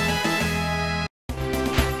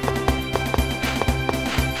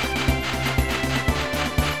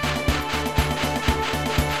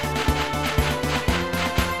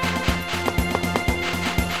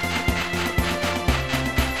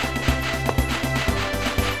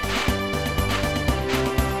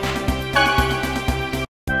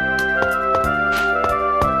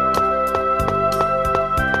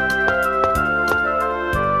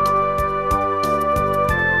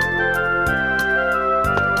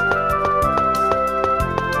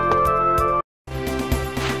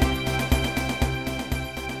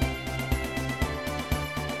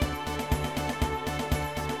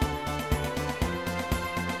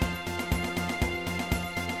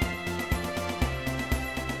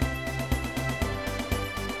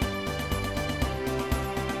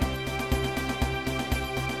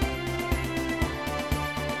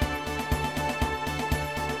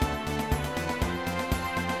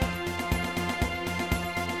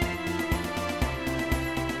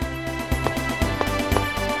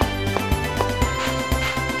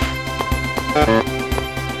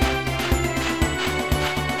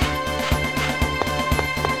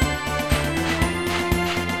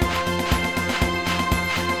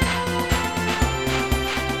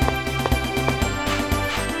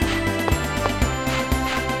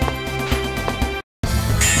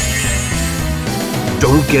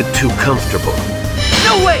 Don't get too comfortable.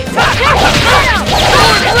 No way!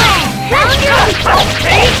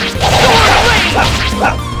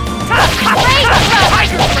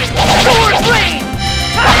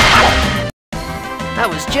 That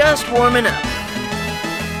was just warming up.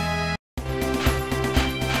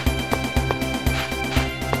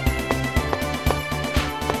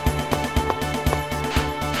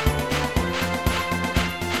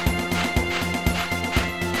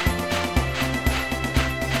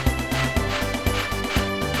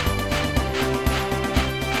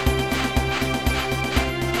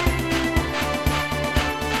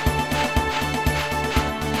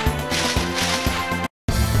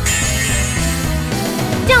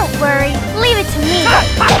 Don't worry, leave it to me.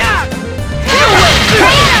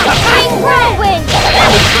 Bring whirlwind! Get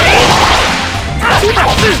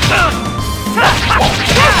him!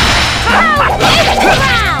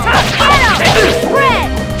 Spread!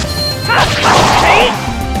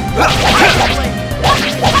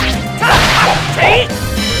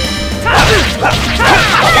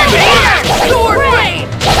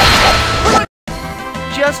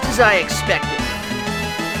 I expected.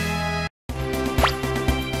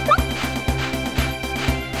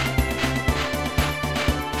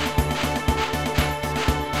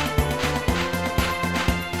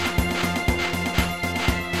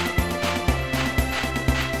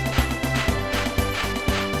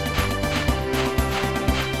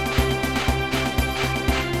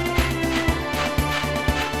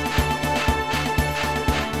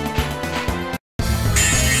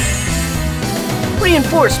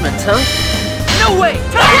 Reinforcements, huh? No way!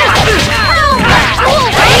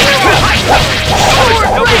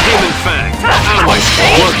 Double demon fang! Out of my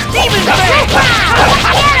work! Demon fang!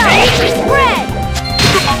 Spread!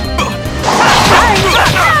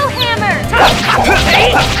 Hammer! Sword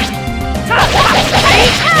blade!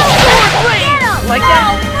 Like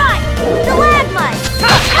that? Stalagmite!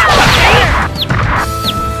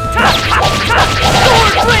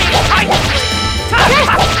 Sword blade!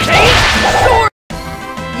 Sword!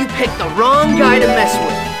 You picked the wrong guy to mess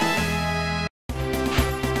with.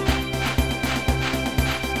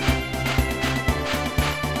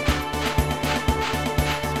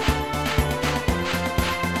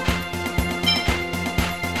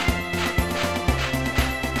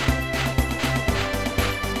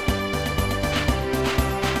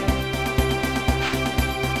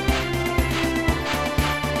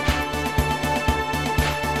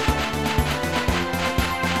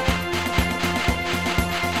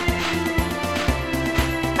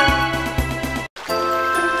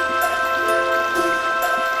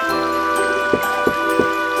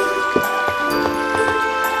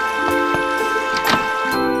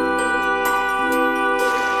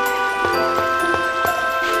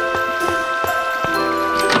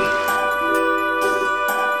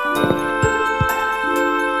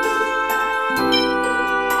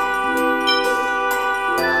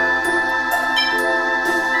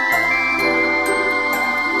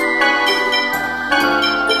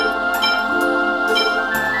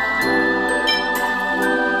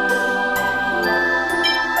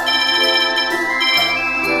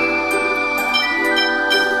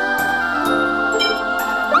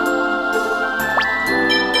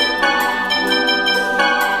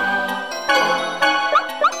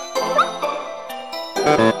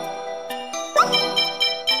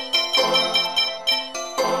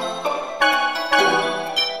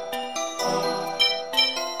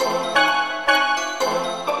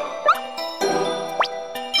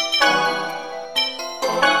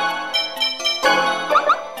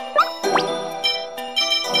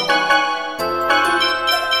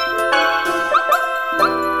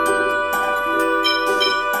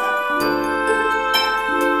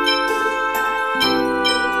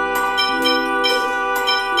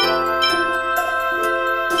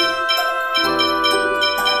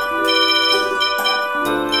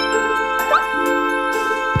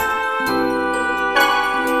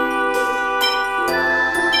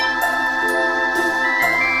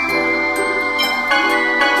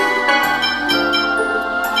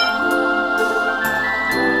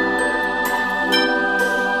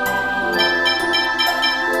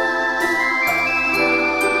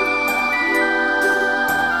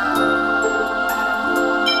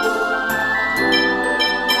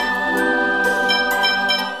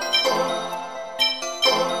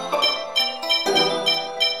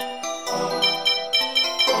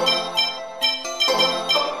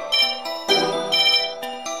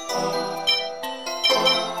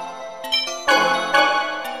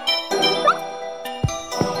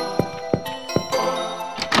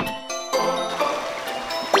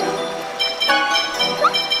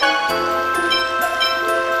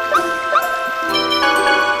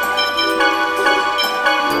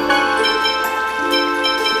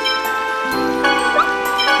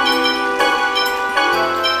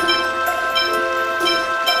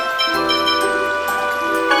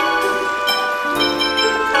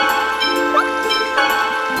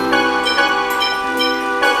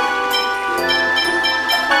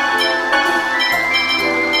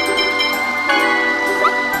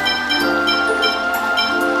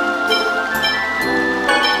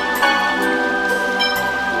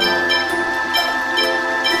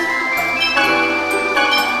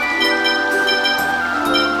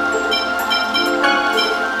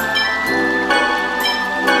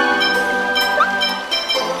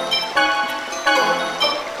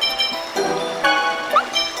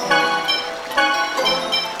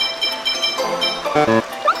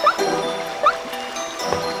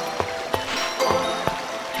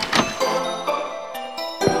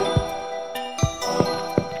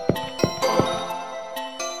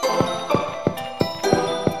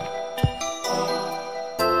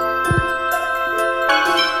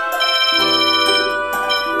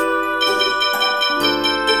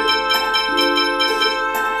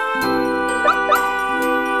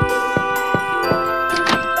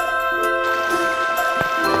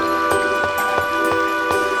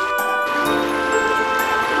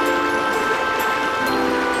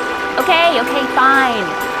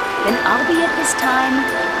 time.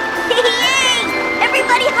 Yay!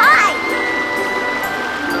 Everybody hide!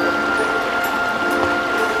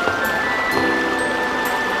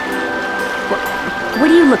 What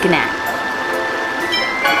are you looking at?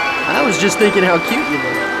 I was just thinking how cute you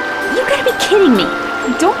look. You gotta be kidding me.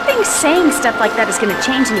 Don't think saying stuff like that is gonna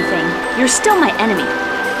change anything. You're still my enemy.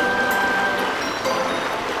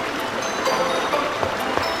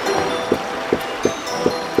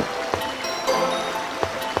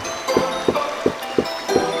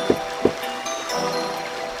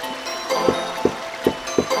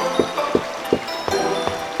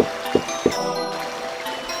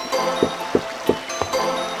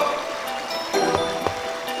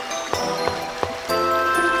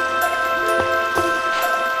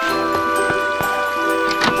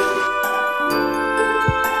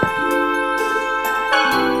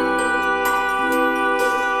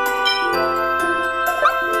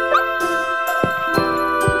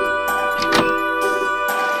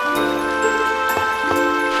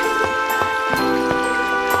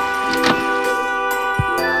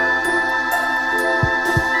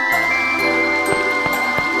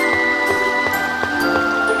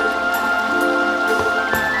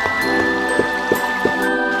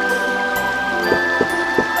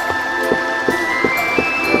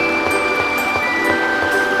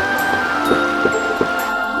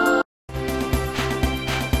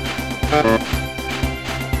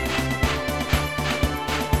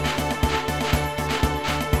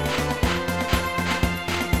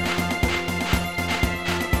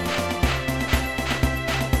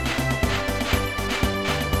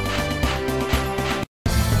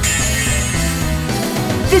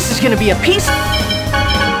 This is gonna be a piece.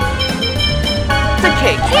 The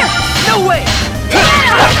cake. Here. No way.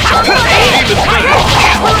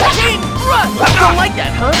 Don't like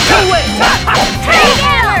that, huh? No way.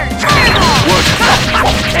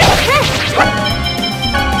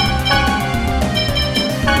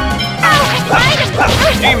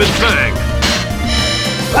 Demon Fang!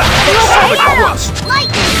 Solid Crust!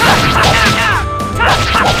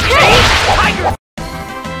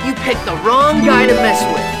 You picked the wrong guy to mess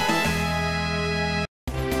with.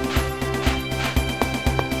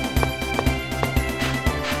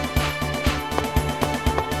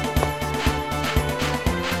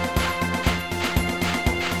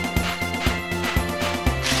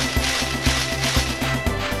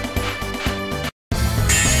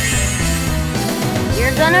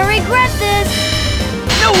 You're gonna regret this.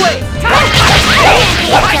 No way!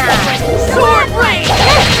 Sword Rain!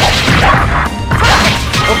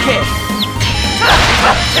 Okay.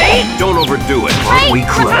 Don't overdo it, aren't we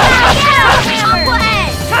close?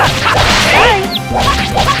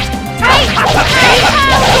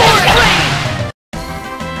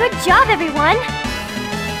 Good job, everyone!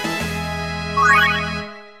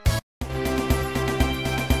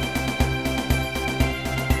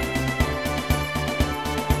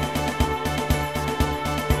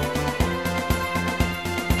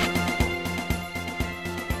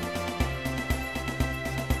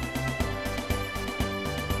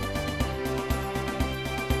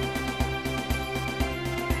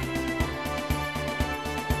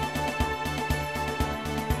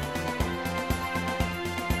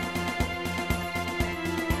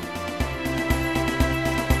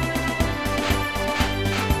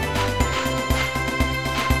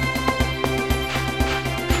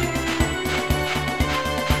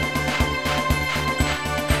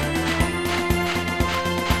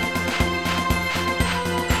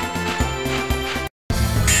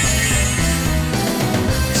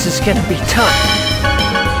 This is gonna be tough.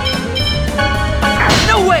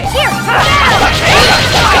 No way! Here!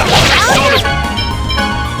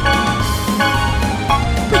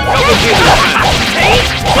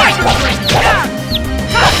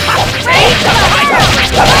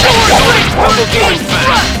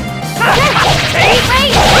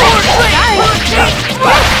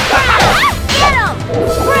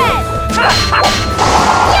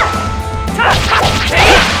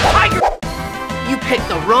 You picked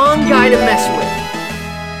the wrong guy to mess with.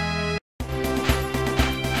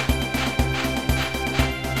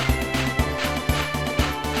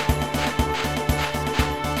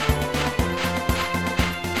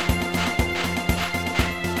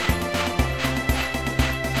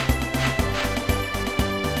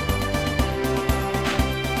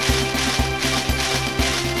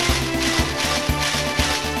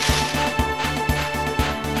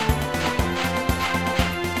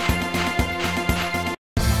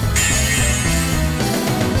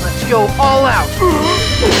 Go all out.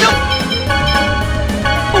 No.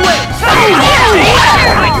 Away.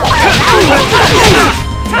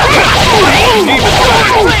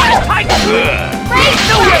 You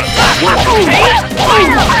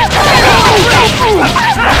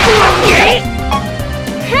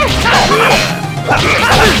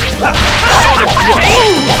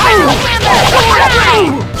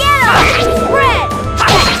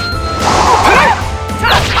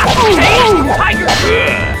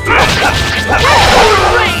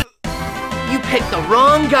picked the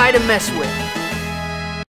wrong guy to mess with.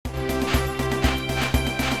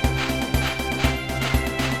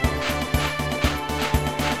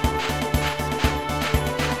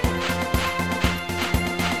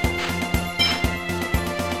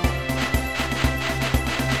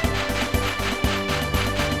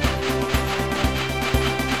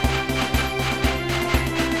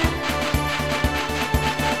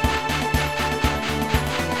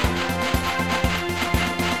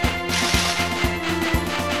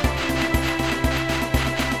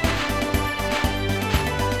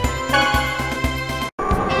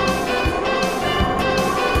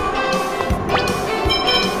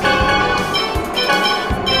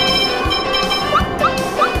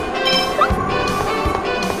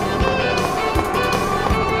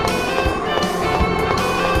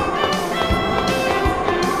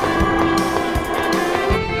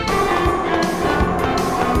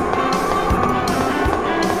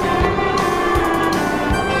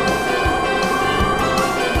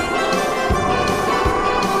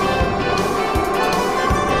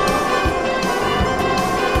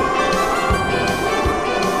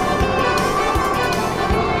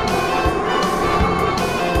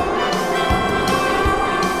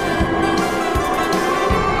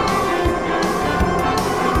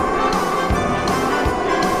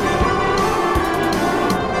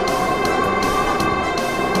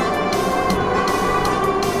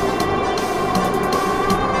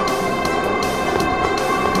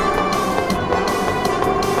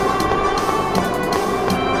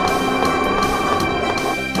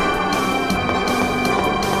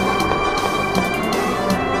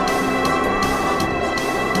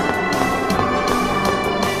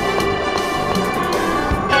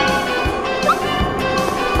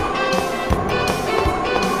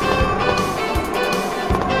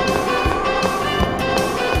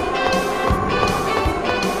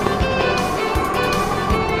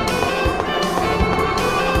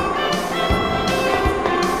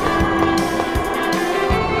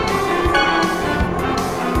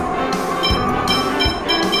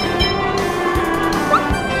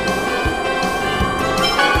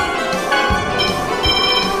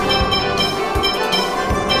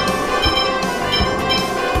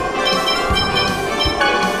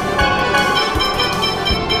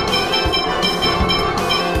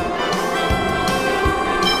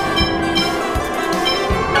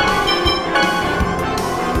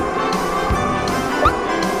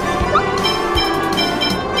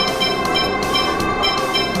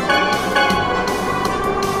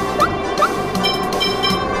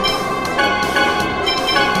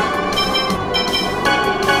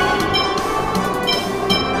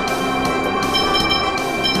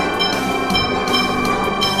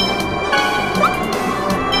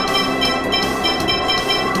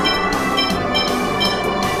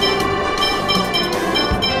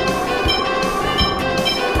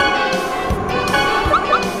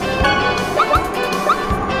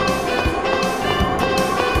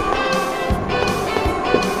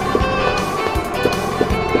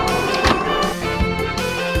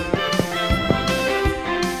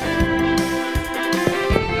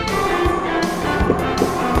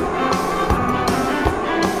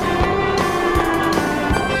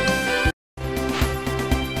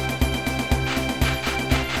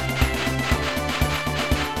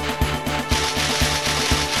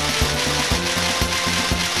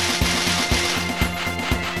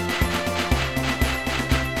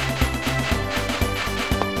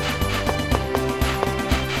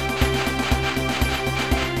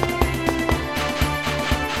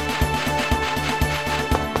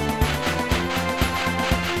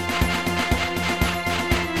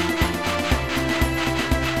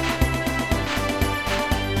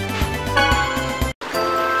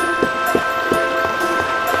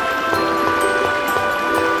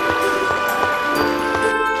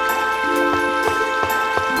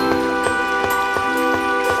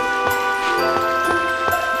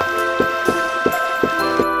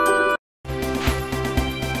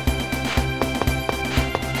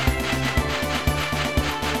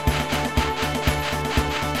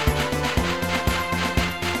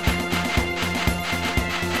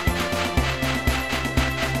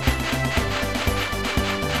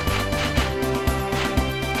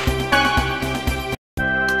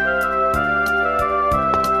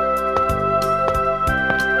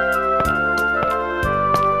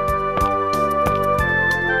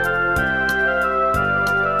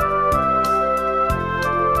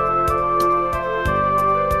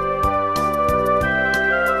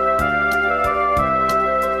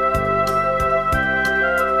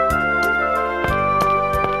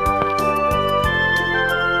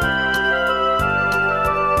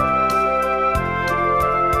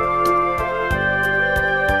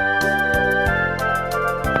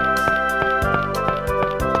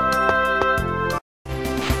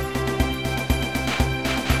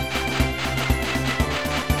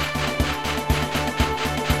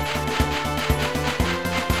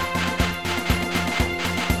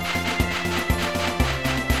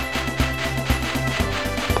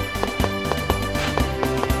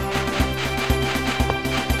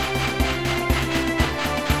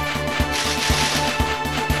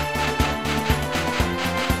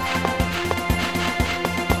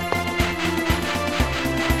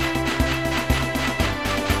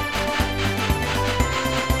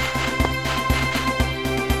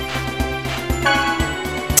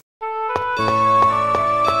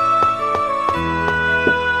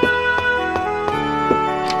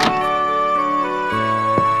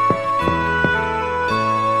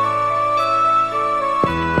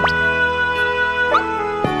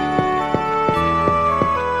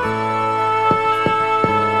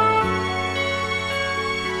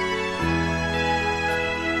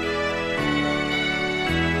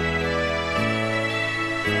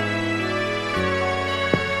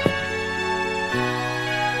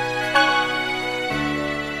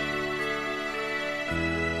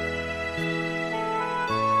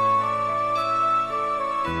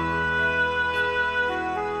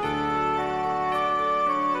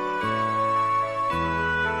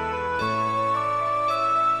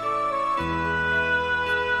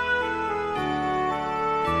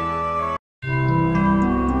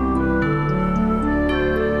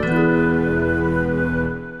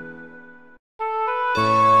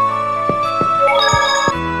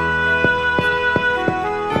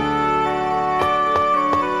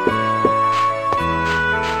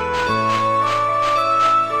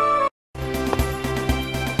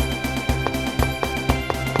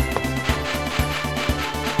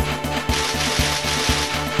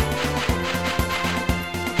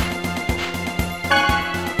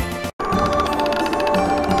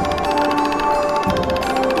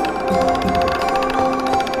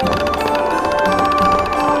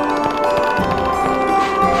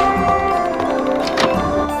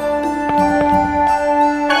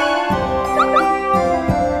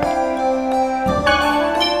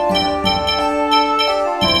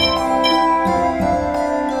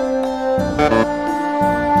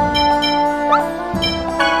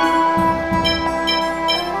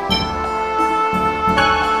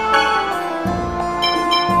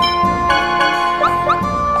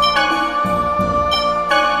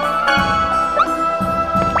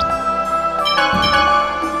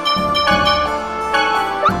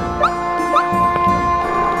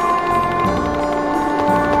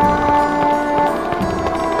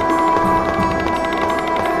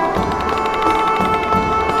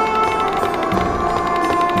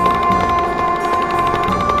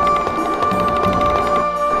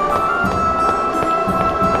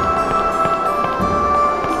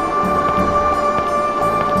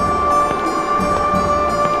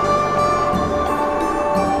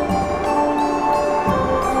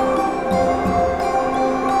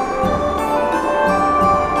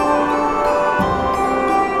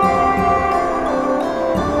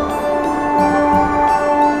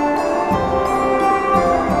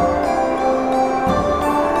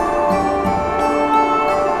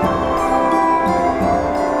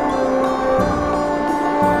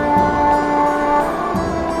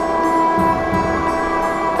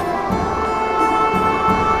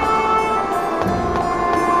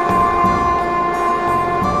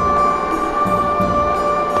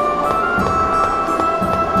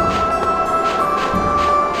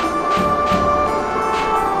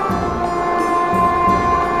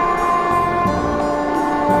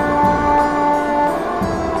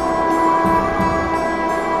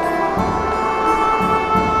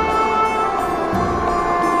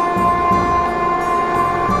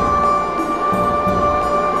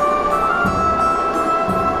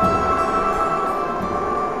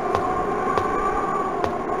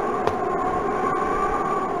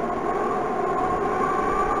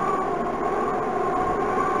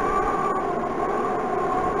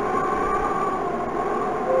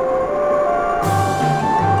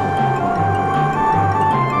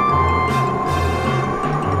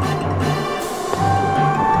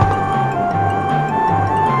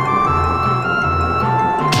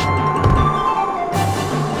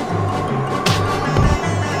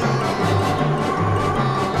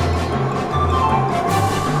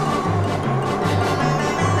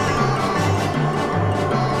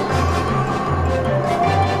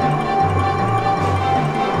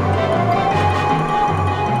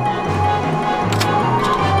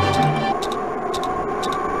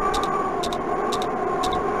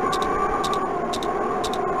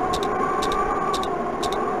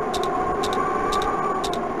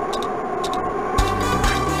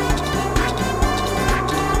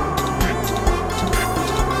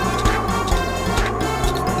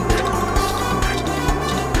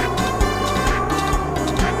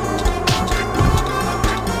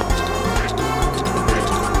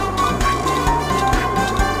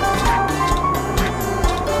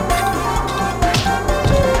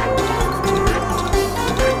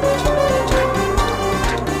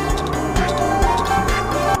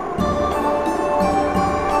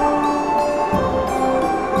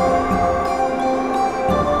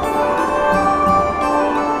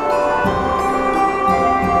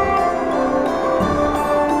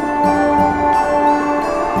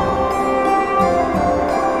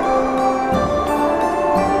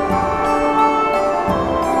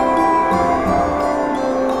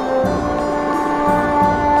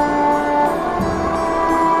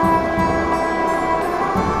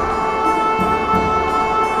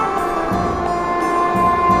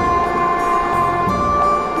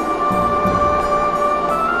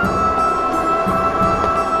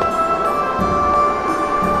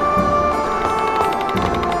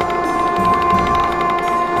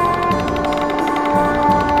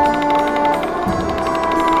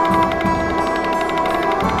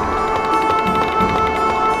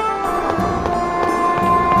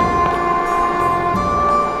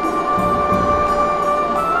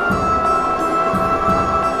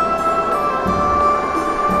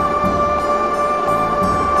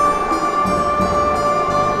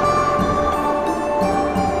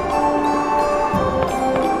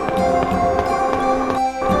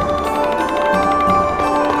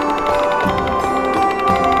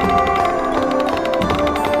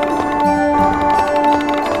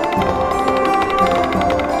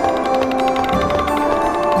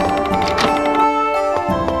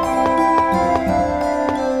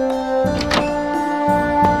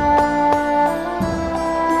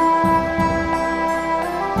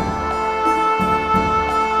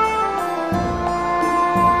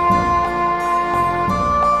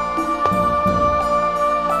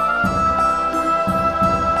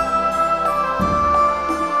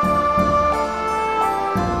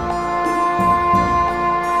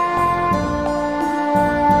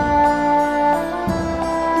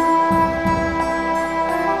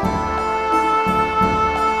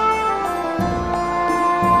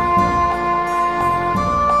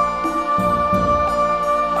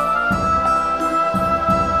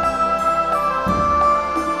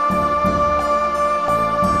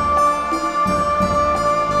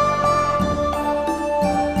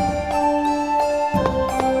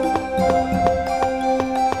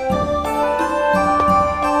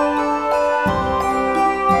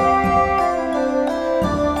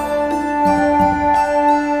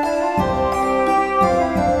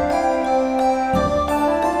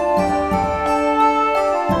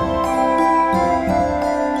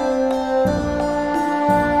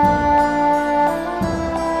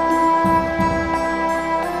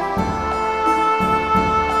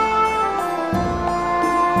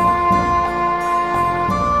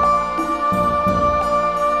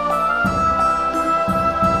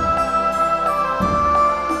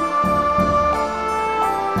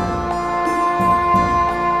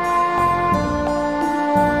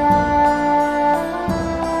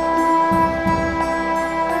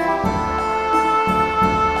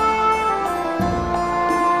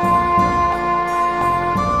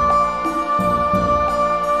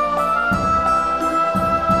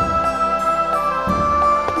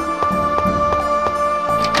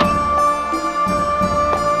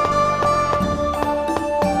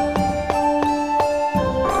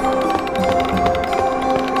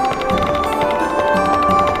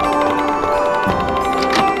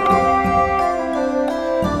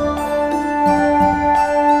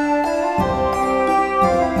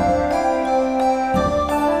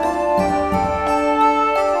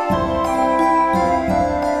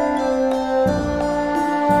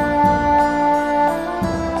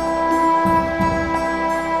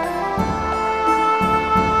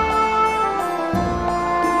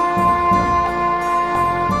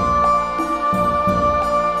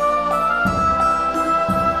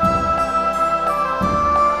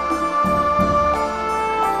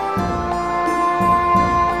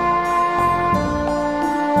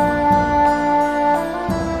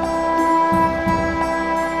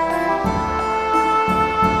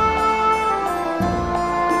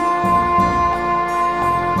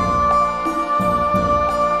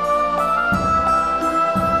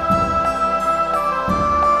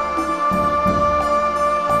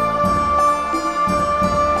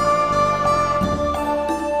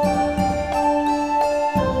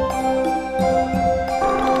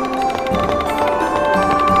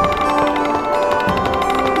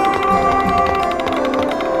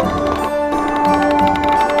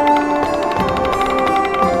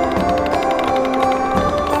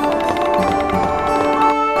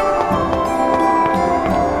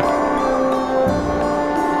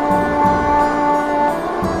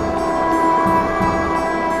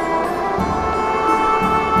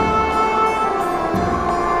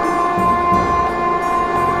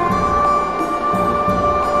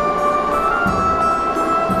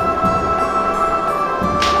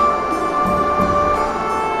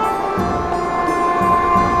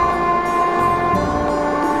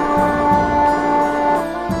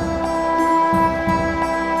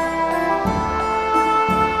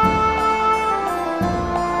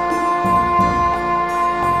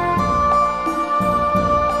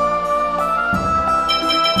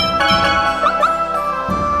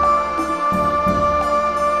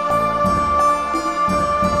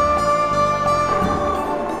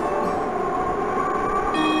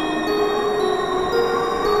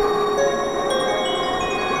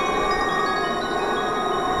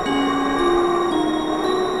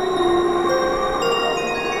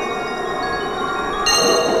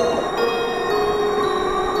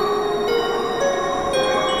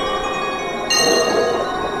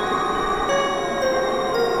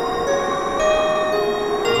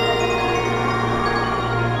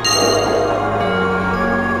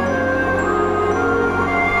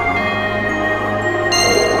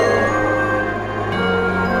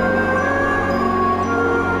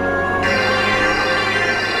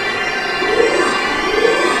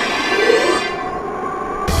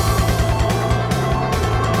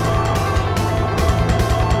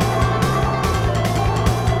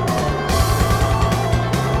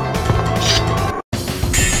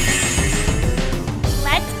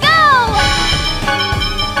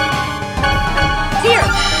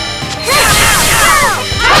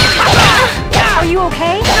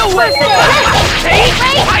 way! Take!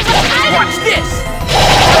 Watch this!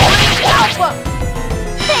 Alpha!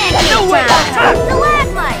 No way!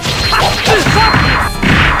 Stalagmite!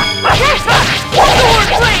 Sword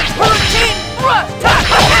blade! Hurricane thrust!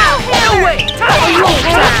 No way!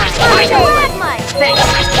 Stalagmite! Thanks!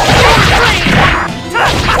 Sword blade!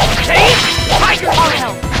 Take! Tiger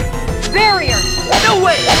Help! Barrier! No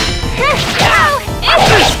way!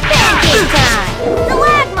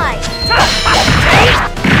 Stalagmite!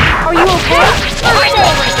 Are you okay?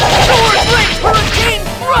 Sword blade! Hurricane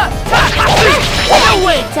thrust! No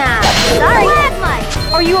way! Sorry! Stalagmite!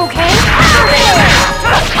 Are you okay?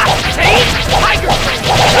 Take! Tiger!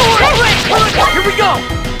 Sword blade! Hurricane! Here we go!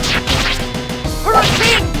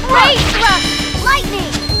 Hurricane Great thrust! thrust!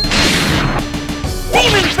 Lightning!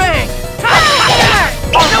 Demon fang!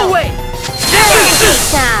 No way!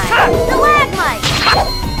 Stalagmite!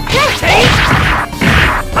 Take!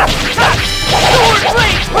 Sword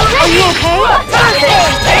blade! Are you okay?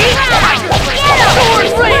 Take! Sword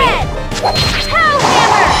blade!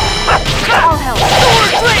 Hellhammer! I'll help.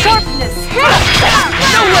 Sword blade! Sharpness!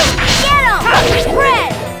 No way! Get him!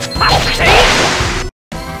 Spread! Take!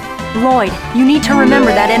 Lloyd, you need to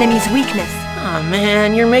remember that enemy's weakness. Aw,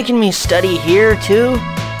 man, you're making me study here, too?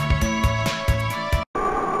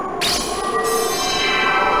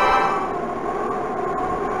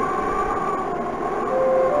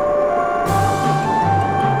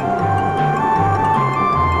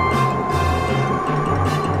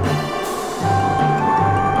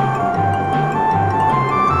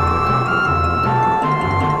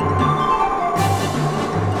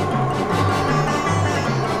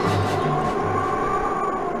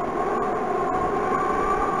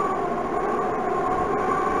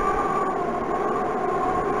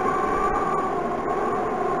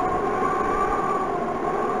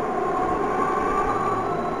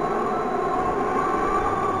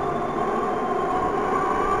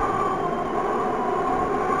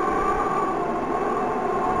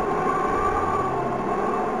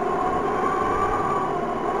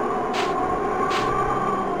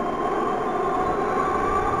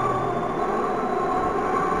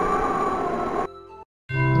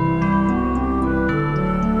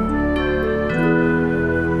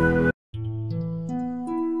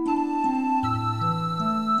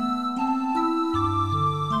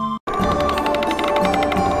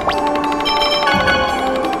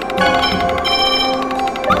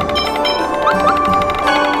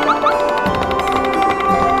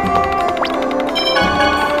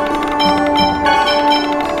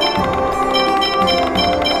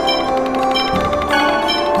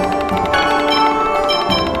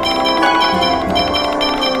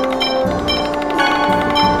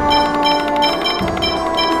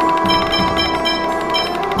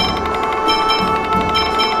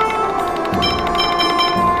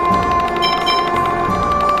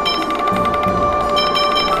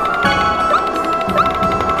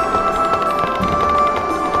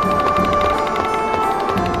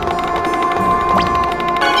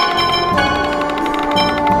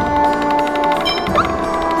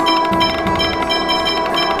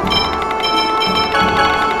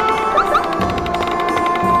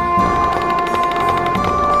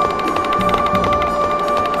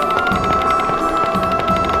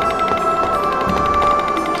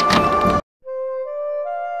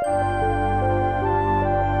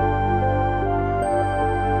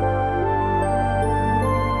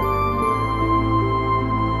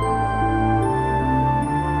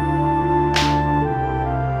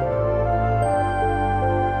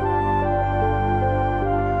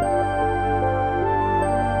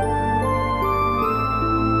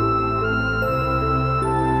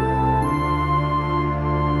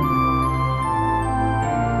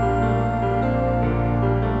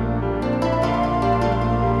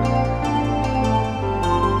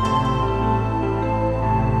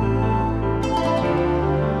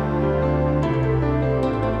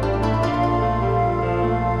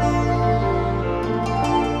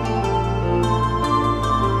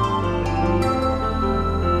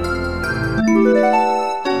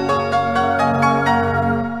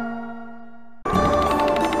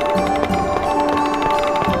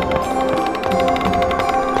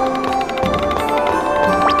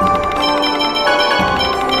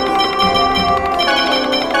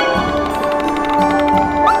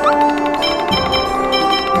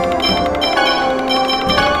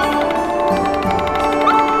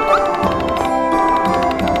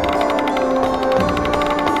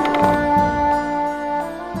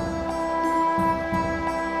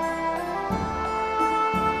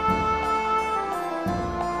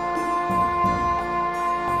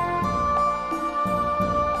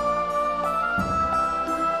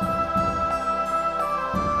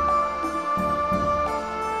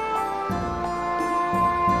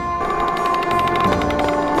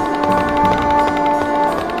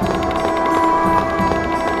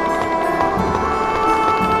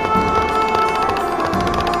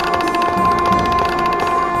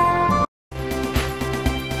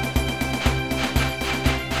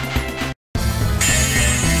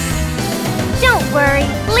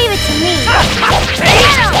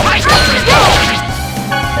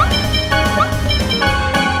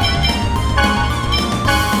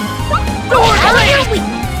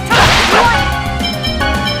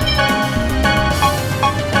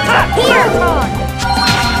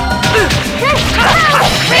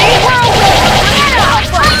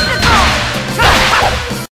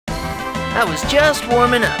 I was just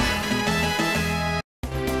warming up.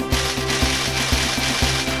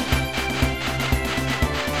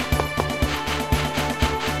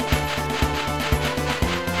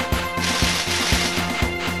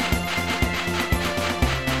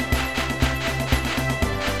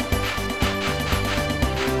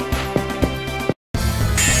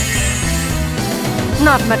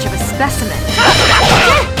 Not much of a specimen.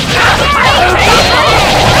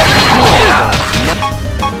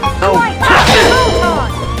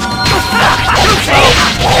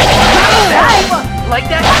 Like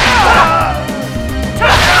that?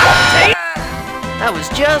 I was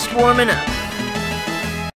just warming up.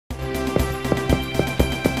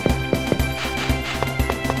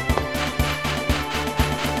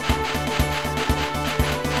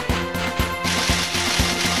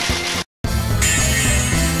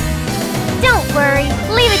 Don't worry,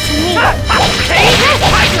 leave it to me.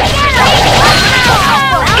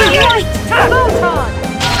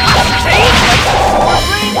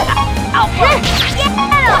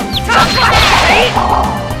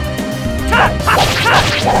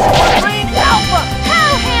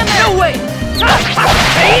 No way!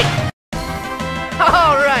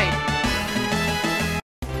 All right.